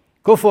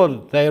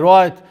kufr. They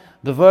write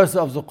the verse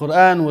of the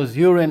Quran with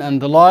urine and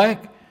the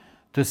like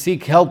to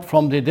seek help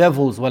from the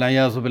devils,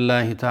 wal-iyazu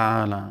billahi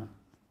ta'ala.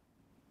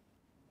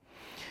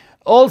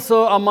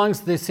 Also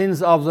amongst the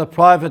sins of the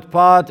private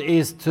part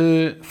is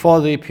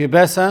for the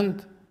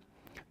pubescent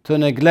to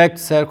neglect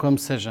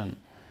circumcision.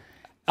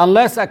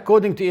 Unless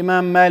according to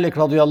Imam Malik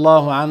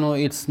radiallahu anhu,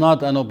 it's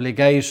not an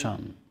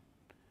obligation.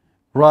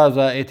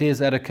 Rather, it is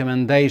a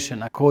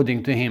recommendation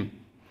according to him.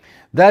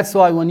 That's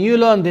why when you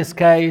learn this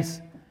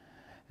case,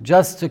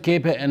 just to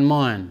keep it in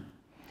mind,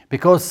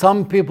 because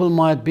some people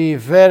might be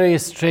very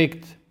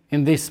strict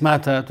in this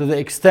matter to the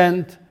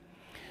extent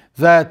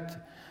that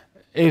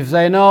if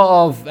they know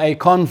of a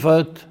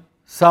convert,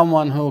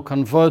 someone who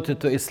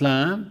converted to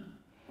Islam,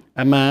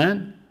 a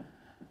man,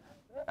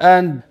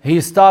 and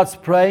he starts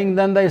praying,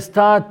 then they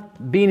start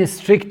being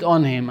strict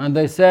on him and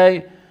they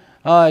say,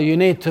 you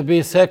need to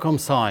be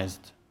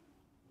circumcised.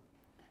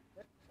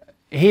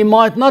 He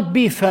might not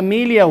be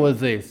familiar with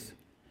this.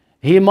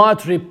 He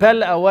might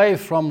repel away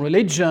from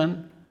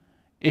religion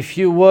if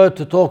you were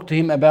to talk to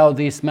him about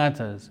these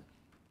matters.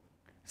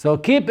 So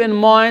keep in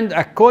mind,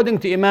 according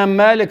to Imam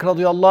Malik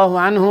radiallahu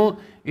anhu,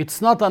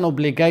 it's not an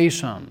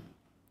obligation,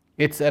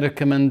 it's a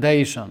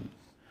recommendation.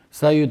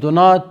 So you do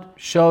not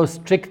show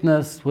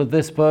strictness with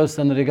this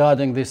person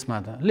regarding this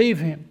matter. Leave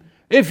him.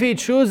 If he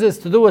chooses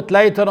to do it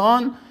later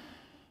on,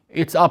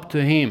 it's up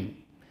to him.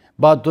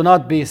 But do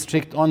not be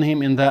strict on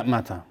him in that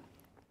matter.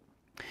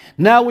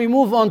 Now we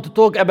move on to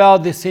talk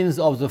about the sins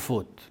of the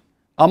foot.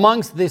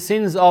 Amongst the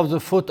sins of the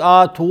foot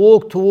are to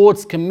walk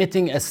towards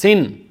committing a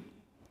sin,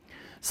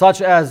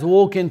 such as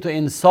walking to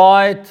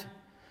incite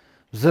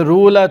the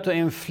ruler to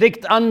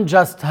inflict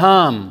unjust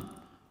harm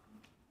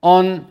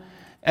on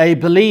a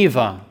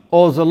believer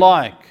or the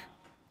like,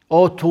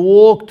 or to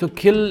walk to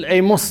kill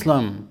a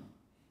Muslim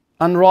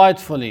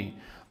unrightfully,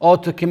 or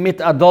to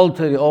commit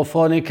adultery or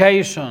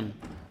fornication,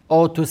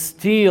 or to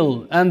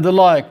steal and the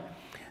like.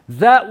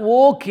 That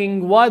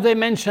walking, why they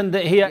mentioned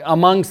it here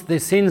amongst the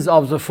sins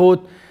of the foot?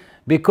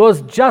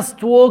 Because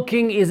just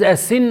walking is a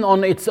sin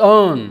on its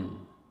own.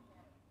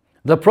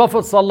 The Prophet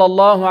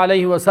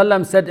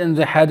ﷺ said in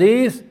the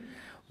hadith,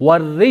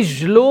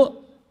 وَالرِّجْلُ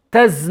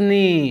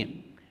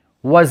تَزْنِي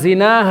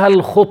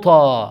وَزِنَاهَا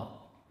الْخُطَى.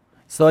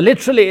 So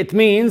literally it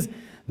means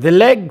the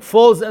leg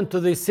falls into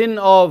the sin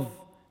of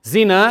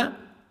zina,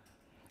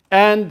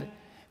 and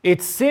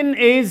its sin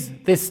is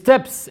the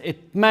steps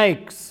it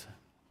makes.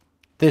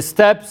 The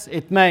steps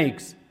it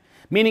makes.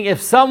 Meaning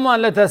if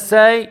someone, let us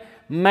say,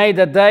 made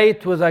a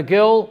date with a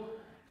girl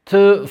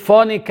to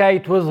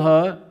fornicate with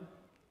her,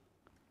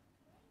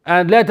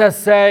 and let us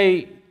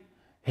say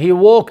he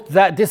walked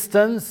that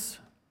distance,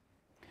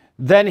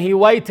 then he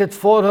waited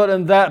for her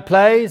in that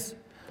place,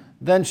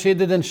 then she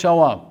didn't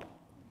show up.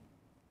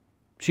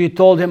 She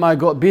told him, I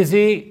got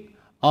busy,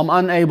 I'm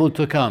unable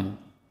to come.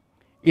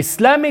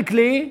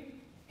 Islamically,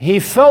 he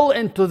fell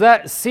into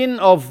that sin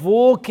of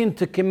walking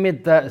to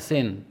commit that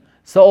sin.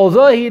 So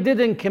although he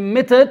didn't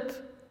commit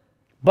it,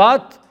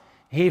 but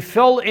he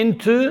fell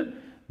into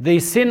the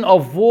sin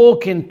of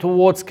walking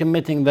towards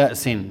committing that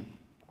sin.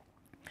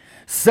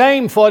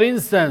 Same, for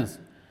instance,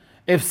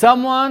 if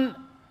someone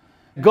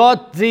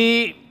got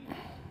the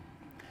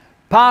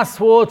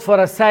password for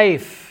a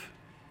safe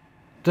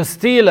to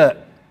steal it,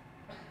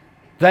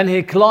 then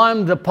he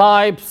climbed the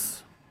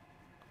pipes,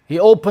 he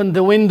opened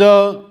the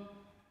window,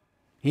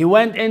 he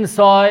went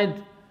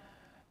inside,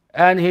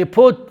 and he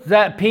put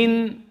that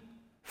pin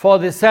for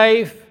the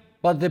safe,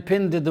 but the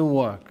pin didn't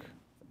work.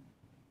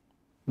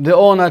 The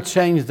owner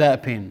changed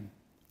that pin.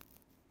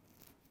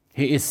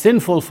 He is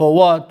sinful for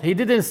what? He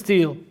didn't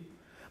steal,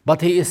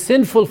 but he is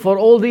sinful for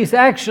all these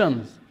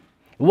actions.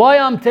 Why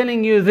I'm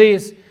telling you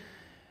this?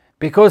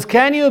 Because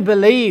can you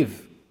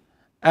believe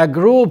a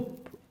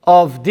group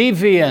of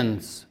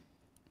deviants,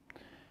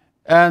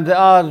 and they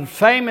are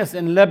famous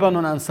in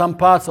Lebanon and some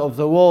parts of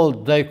the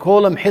world, they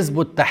call them Hizb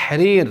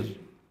ut-Tahrir.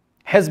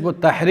 Hizb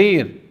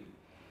ut-Tahrir.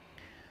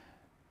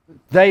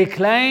 They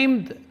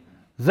claimed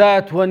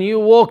that when you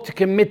walk to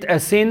commit a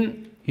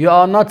sin, you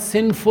are not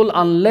sinful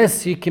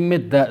unless you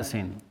commit that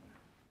sin.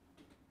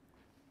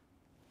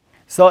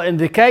 So in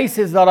the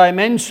cases that I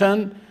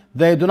mentioned,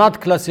 they do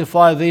not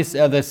classify this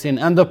as a sin.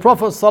 And the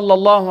Prophet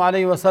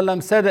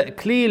ﷺ said it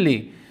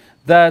clearly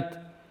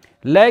that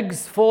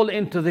legs fall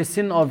into the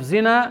sin of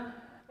zina,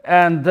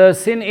 and the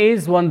sin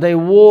is when they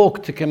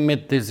walk to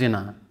commit the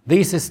zina.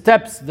 These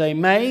steps they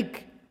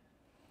make,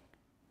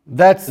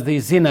 that's the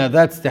zina,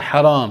 that's the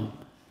haram.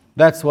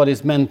 That's what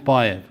is meant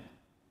by it.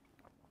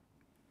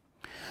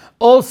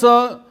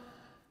 Also,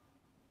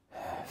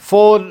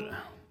 for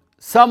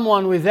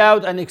someone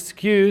without an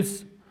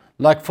excuse,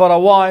 like for a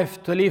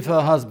wife to leave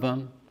her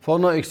husband for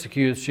no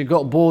excuse, she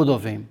got bored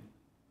of him.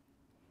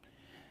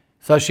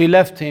 So she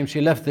left him, she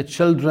left the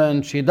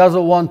children, she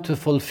doesn't want to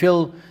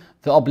fulfill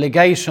the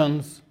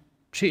obligations,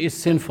 she is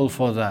sinful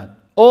for that.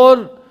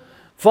 Or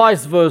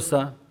vice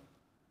versa,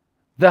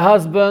 the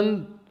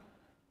husband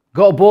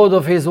got bored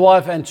of his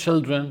wife and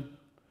children,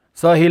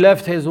 so he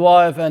left his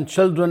wife and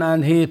children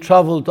and he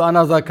traveled to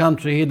another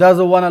country. He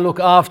doesn't want to look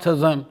after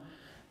them,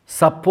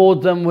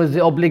 support them with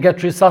the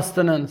obligatory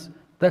sustenance.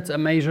 That's a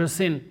major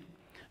sin.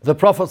 The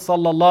Prophet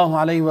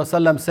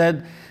ﷺ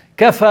said,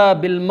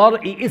 كَفَى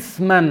بِالْمَرْءِ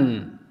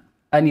إِثْمًا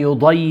أَنْ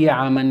يُضَيِّعَ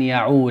مَنْ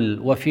يَعُولُ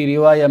وَفِي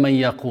رِوَايَةٍ مَنْ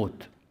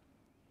يَقُوتُ.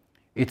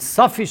 It's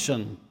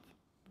sufficient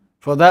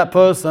for that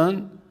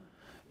person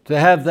to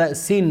have that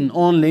sin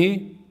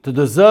only to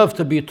deserve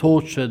to be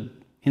tortured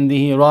in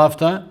the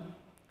hereafter,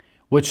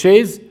 which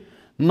is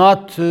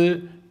not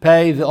to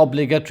pay the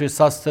obligatory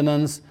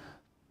sustenance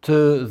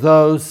to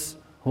those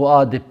who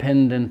are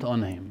dependent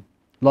on him,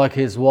 like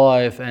his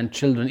wife and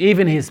children,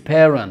 even his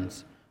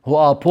parents who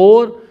are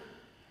poor.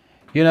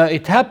 You know,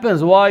 it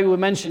happens, why we're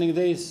mentioning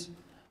this?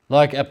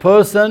 Like a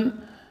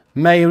person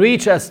may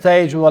reach a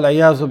stage,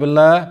 wal-iyazu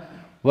billah,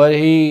 where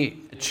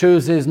he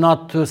chooses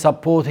not to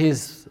support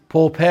his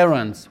poor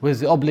parents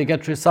with the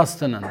obligatory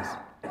sustenance.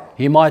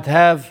 He might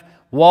have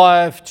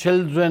wife,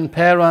 children,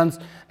 parents,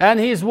 and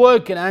he's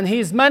working and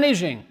he's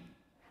managing.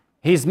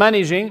 He's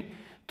managing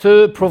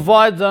to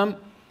provide them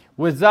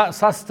with that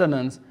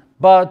sustenance,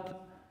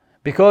 but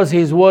because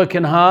he's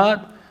working hard,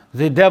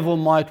 the devil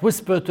might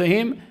whisper to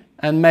him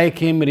and make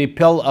him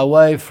repel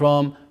away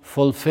from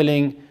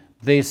fulfilling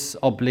this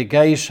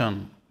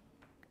obligation.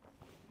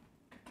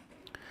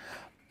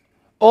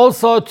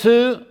 Also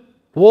to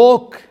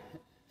walk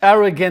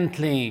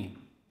arrogantly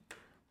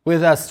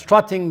with a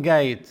strutting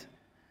gait.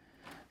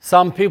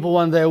 Some people,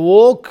 when they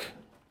walk,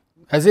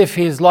 as if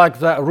he's like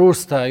that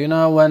rooster, you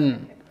know,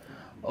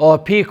 or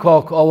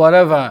peacock or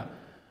whatever,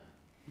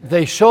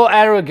 they show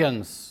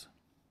arrogance.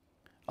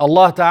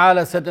 Allah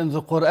Ta'ala said in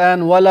the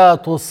Quran,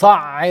 وَلَا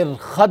تُصَعِّرْ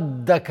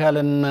خَدَّكَ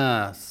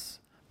لِلنَّاسِ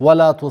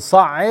وَلَا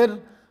تُصَعِّرْ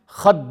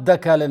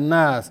خَدَّكَ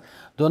لِلنَّاسِ.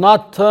 Do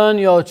not turn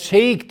your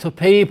cheek to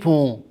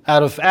people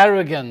out of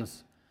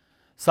arrogance.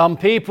 Some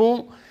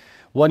people,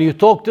 when you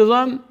talk to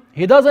them,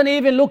 he doesn't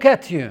even look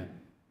at you.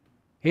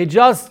 He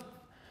just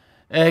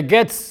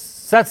gets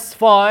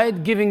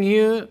satisfied giving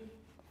you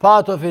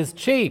part of his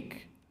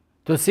cheek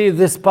to see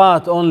this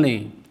part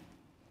only.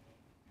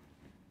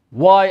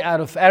 Why?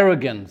 Out of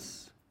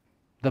arrogance.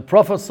 The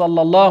Prophet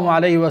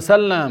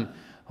ﷺ,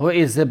 who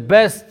is the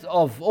best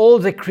of all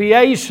the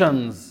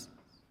creations,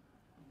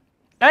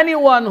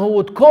 anyone who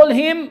would call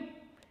him,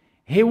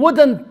 he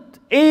wouldn't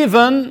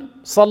even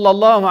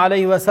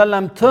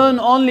ﷺ turn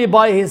only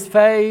by his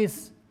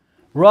face,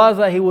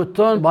 rather he would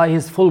turn by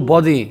his full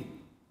body.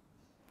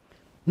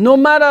 No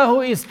matter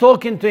who is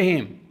talking to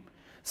him,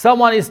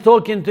 someone is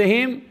talking to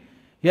him,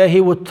 yeah,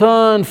 he would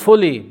turn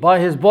fully by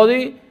his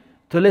body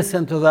to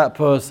listen to that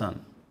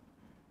person.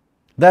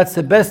 That's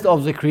the best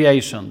of the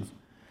creations.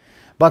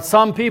 But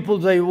some people,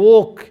 they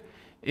walk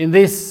in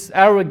this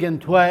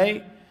arrogant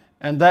way,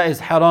 and that is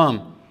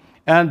haram.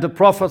 And the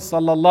Prophet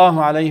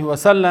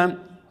ﷺ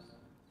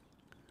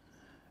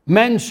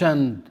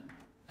mentioned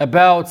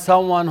about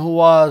someone who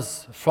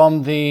was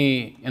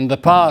in the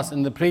past,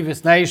 in the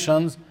previous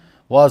nations,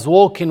 was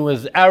walking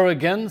with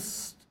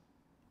arrogance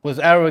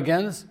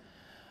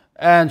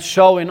and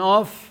showing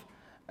off,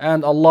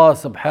 and Allah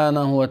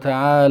subhanahu wa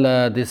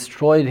ta'ala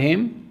destroyed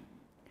him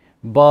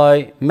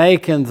by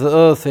making the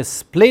earth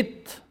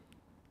split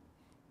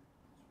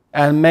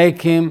and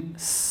make him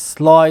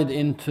slide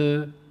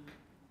into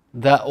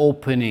that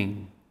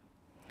opening,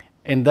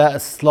 in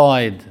that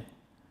slide.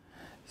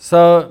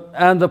 So,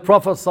 and the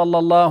Prophet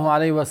sallallahu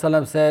alaihi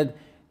wasallam said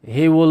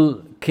he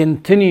will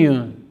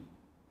continue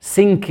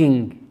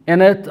sinking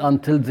in it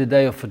until the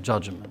day of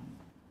judgment.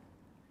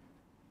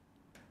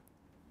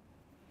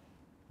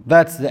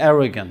 That's the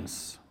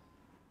arrogance.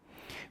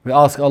 We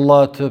ask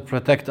Allah to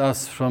protect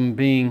us from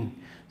being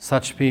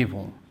such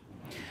people.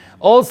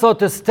 Also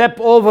to step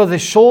over the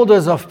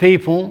shoulders of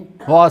people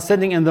who are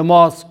sitting in the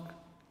mosque,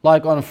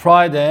 like on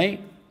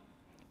Friday,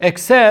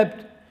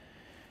 except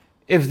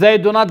if they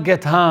do not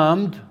get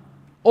harmed,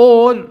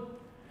 or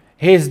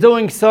he is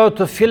doing so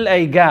to fill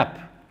a gap.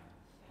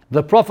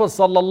 The Prophet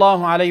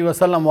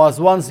ﷺ was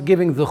once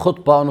giving the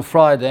khutbah on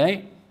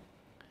Friday.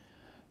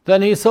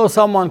 Then he saw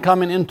someone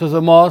coming into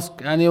the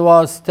mosque and he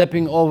was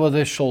stepping over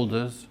their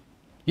shoulders.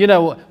 You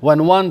know,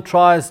 when one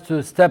tries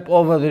to step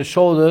over their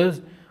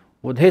shoulders,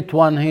 would hit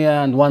one here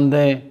and one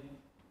there.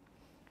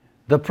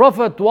 The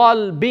Prophet,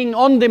 while being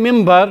on the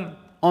minbar,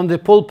 on the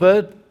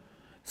pulpit,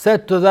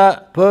 said to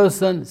that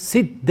person,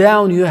 "Sit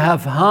down, you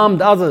have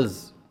harmed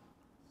others."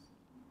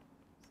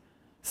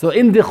 So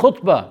in the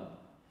khutbah,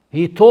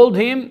 he told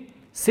him,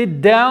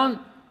 "Sit down,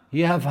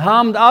 you have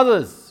harmed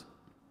others."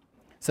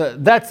 So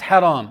that's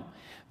haram.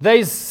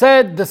 They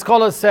said, the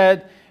scholars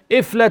said,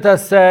 if let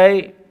us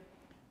say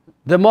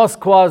the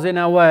mosque was in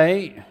a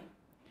way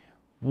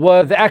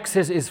where the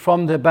access is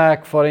from the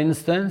back, for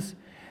instance,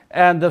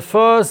 and the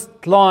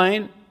first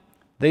line,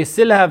 they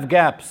still have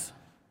gaps.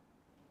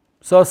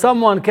 So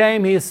someone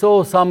came, he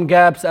saw some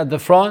gaps at the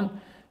front,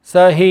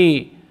 so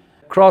he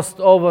crossed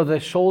over the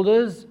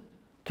shoulders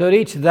to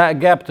reach that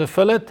gap to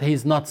fill it,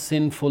 he's not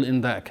sinful in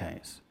that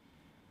case.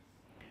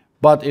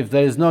 But if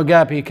there is no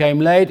gap, he came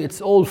late, it's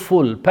all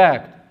full,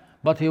 packed,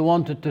 but he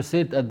wanted to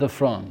sit at the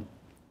front.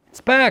 It's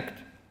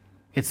packed,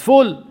 it's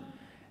full,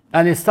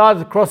 and he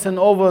started crossing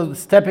over,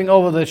 stepping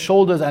over the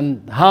shoulders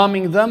and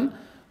harming them,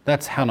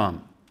 that's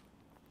haram.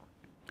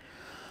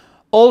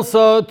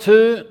 Also,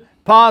 to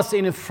pass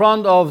in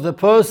front of the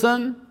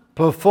person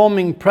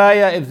performing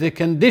prayer if the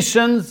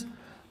conditions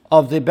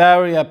of the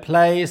barrier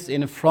placed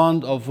in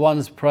front of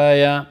one's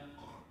prayer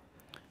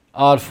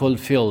are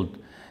fulfilled.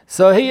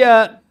 So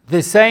here,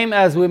 the same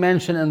as we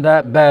mentioned in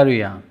that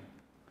barrier,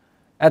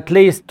 at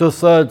least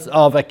 2/3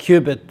 of a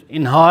cubit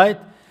in height,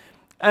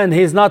 and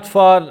he's not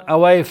far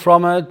away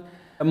from it,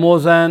 more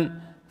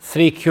than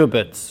 3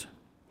 cubits.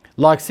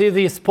 Like see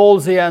these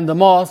poles here in the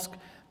mosque,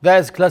 that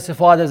is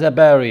classified as a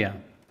barrier.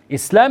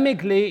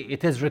 Islamically,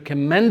 it is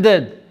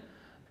recommended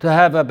to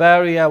have a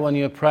barrier when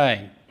you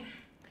pray.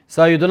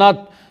 So you do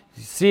not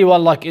see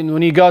one like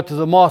when you go to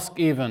the mosque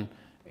even,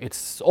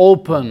 it's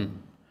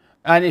open.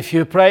 And if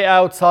you pray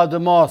outside the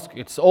mosque,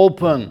 it's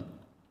open.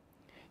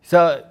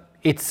 So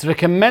it's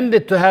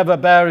recommended to have a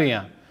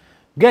barrier.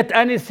 Get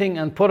anything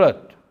and put it.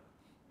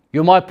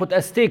 You might put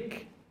a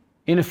stick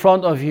in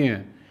front of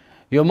you.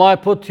 You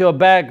might put your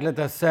bag, let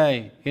us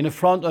say, in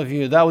front of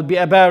you. That would be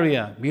a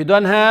barrier. You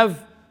don't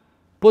have,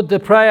 put the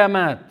prayer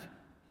mat.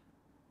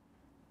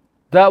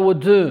 That would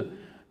do.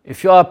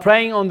 If you are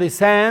praying on the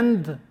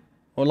sand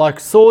or like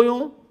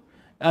soil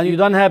and you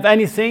don't have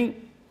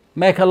anything,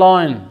 make a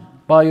line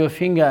by your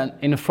finger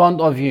in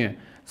front of you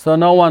so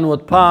no one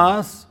would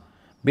pass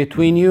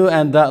between you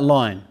and that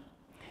line.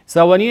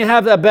 So when you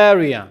have a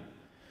barrier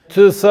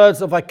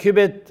 2/3 of a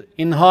cubit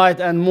in height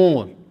and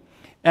more,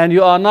 and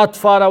you are not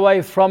far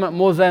away from it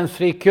more than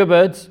 3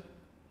 cubits,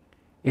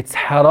 it's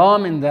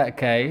haram in that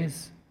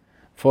case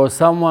for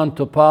someone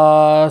to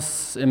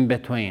pass in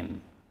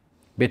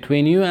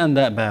between you and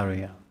that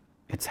barrier.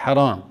 It's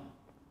haram.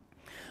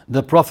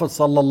 The Prophet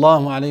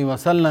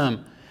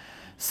ﷺ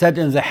said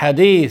in the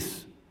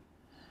hadith,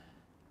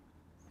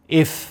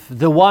 if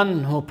the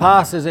one who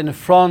passes in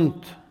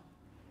front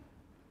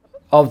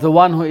of the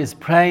one who is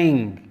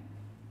praying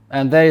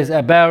and there is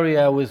a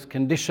barrier with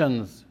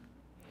conditions,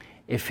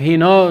 if he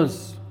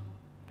knows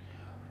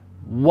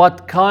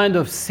what kind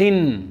of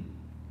sin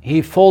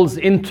he falls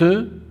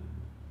into,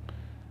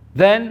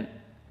 then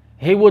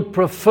he would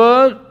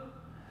prefer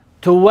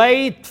to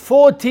wait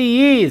 40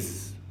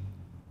 years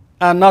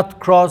and not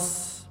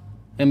cross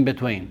in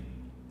between.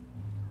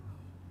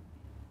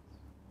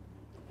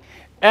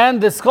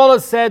 And the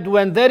scholars said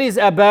when there is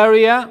a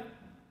barrier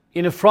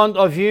in front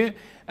of you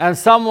and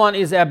someone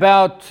is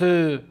about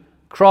to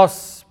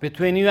cross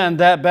between you and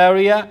that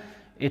barrier,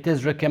 it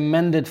is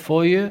recommended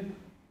for you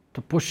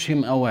to push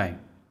him away.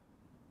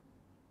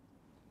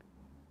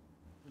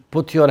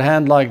 Put your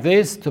hand like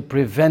this to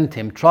prevent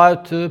him. Try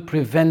to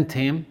prevent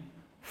him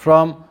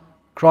from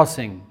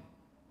crossing.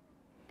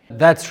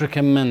 That's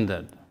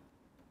recommended.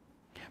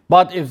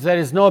 But if there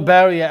is no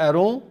barrier at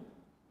all,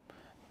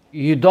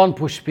 you don't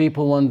push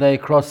people when they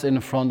cross in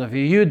front of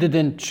you. You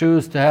didn't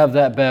choose to have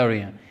that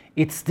barrier.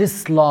 It's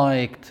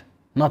disliked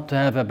not to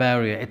have a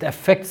barrier. It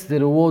affects the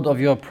reward of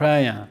your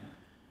prayer.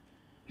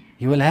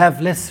 You will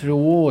have less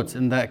rewards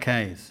in that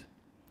case.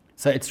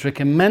 So it's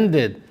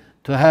recommended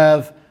to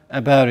have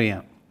a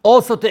barrier.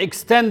 Also to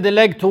extend the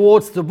leg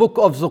towards the book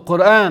of the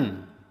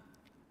Quran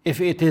if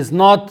it is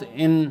not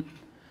in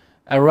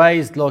a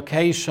raised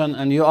location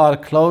and you are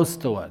close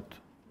to it.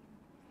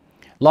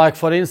 Like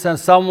for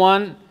instance,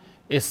 someone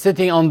is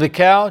sitting on the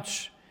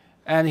couch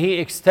and he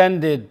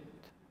extended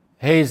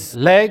his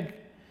leg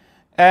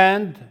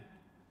and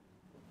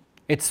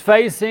it's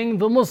facing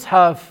the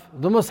Mus'haf.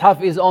 The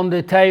Mus'haf is on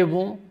the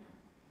table,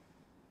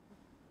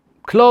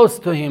 close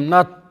to him,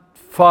 not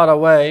far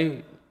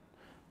away,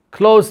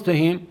 close to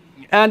him,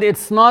 and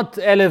it's not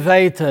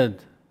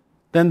elevated,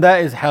 then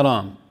that is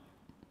haram.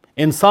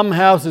 In some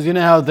houses, you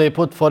know how they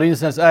put, for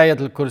instance, Ayat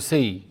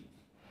al-Kursi.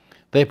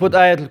 They put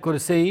Ayat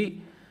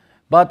al-Kursi,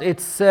 but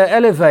it's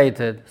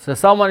elevated. So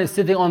someone is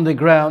sitting on the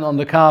ground, on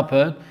the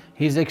carpet,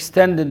 he's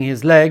extending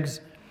his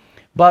legs,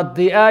 but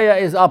the ayah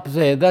is up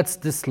there, that's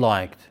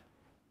disliked.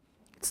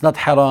 It's not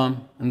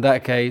haram in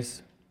that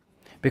case,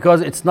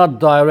 because it's not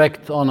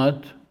direct on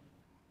it,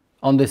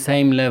 on the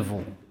same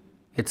level.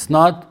 It's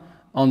not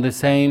on the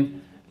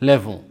same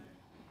level.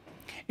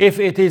 If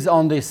it is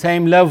on the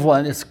same level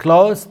and it's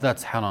close,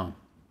 that's haram.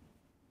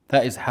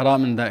 That is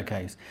haram in that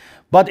case.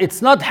 But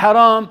it's not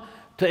haram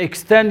to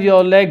extend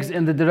your legs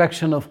in the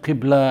direction of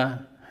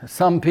Qibla.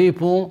 Some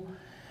people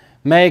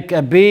make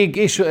a big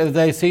issue if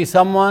they see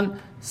someone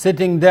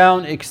sitting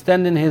down,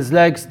 extending his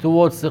legs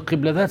towards the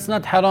Qibla. That's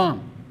not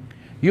haram.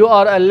 You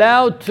are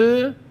allowed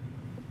to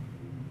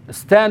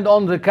stand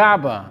on the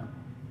Kaaba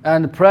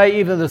and pray.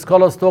 Even the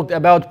scholars talked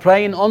about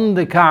praying on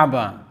the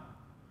Kaaba.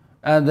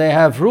 And they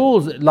have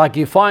rules, like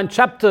you find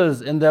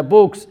chapters in their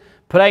books,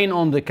 praying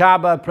on the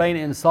Kaaba, praying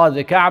inside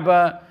the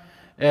Kaaba,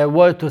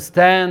 where to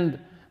stand.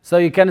 So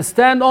you can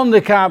stand on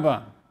the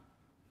Kaaba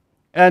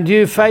and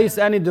you face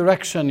any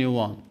direction you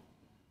want,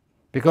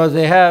 because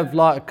they have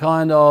like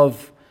kind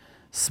of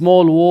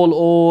small wall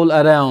all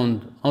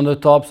around on the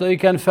top, so you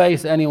can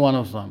face any one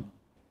of them.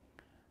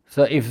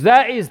 So if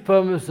that is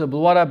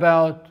permissible, what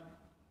about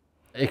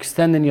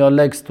extending your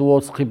legs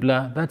towards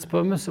Qibla? That's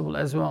permissible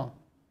as well.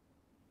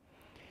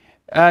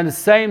 And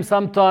same,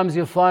 sometimes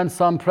you find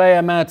some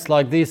prayer mats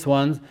like these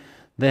ones,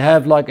 they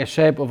have like a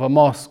shape of a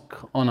mosque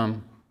on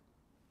them.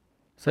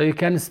 So you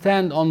can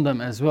stand on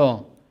them as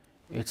well.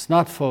 It's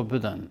not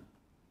forbidden.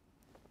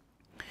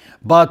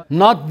 But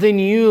not the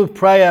new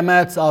prayer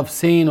mats I've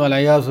seen,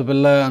 wal-iyazu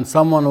billah,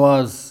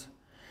 and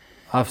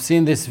I've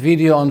seen this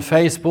video on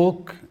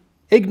Facebook.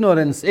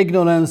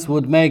 Ignorance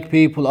would make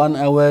people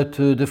unaware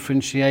to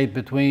differentiate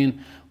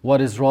between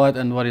what is right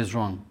and what is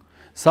wrong.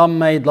 Some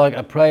made like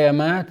a prayer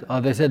mat, or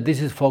they said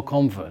this is for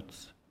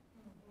converts.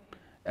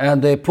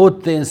 And they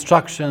put the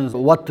instructions,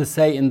 what to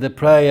say in the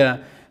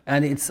prayer,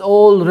 and it's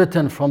all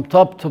written from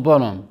top to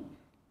bottom.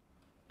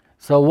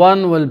 So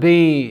one will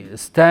be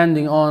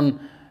standing on,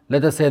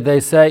 let us say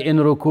they say in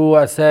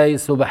ruku', say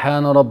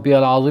Subhana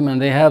Rabbiyal Azim,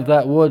 and they have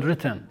that word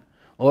written.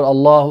 Or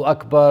Allahu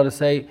Akbar,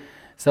 say.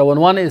 So when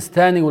one is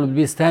standing, will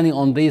be standing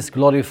on these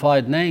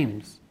glorified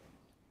names.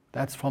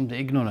 That's from the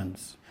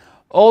ignorance.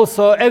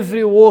 Also,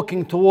 every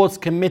walking towards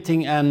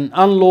committing an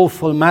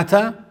unlawful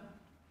matter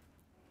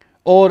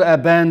or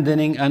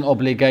abandoning an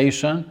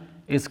obligation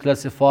is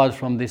classified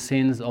from the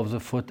sins of the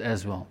foot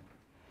as well.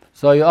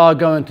 So you are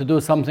going to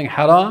do something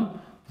haram,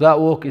 that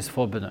walk is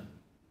forbidden.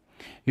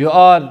 You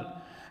are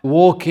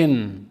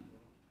walking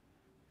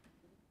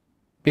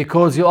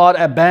because you are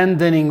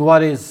abandoning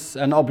what is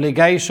an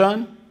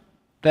obligation,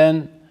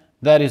 then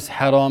that is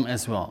haram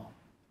as well.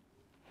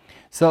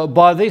 So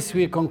by this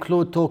we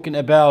conclude talking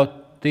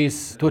about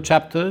these two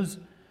chapters,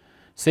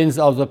 sins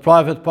of the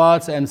private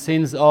parts and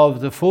sins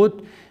of the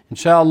foot.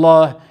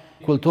 Inshallah,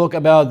 we'll talk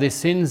about the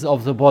sins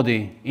of the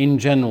body in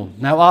general.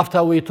 Now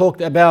after we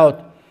talked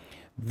about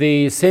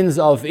the sins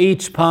of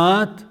each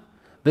part,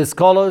 the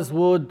scholars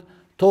would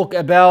talk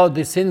about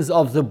the sins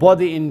of the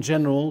body in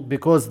general,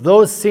 because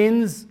those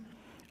sins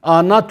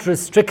are not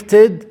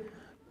restricted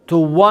to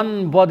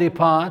one body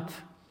part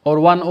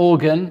or one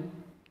organ.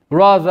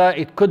 Rather,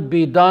 it could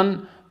be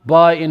done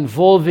by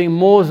involving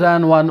more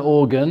than one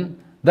organ.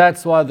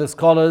 That's why the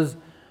scholars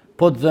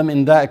put them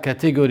in that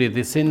category,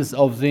 the sins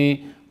of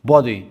the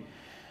body.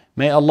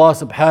 May Allah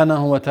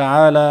subhanahu wa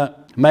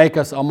ta'ala make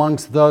us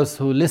amongst those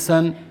who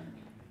listen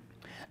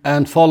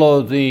and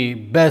follow the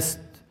best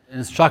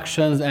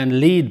instructions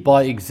and lead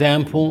by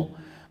example.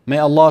 May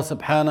Allah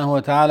subhanahu wa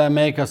ta'ala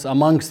make us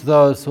amongst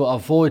those who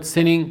avoid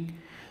sinning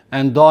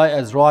and die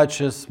as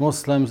righteous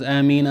Muslims.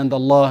 Ameen. And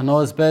Allah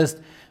knows best.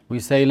 We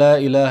say La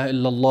ilaha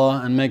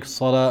illallah and make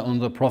salah on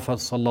the Prophet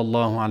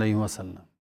sallallahu alaihi wasallam.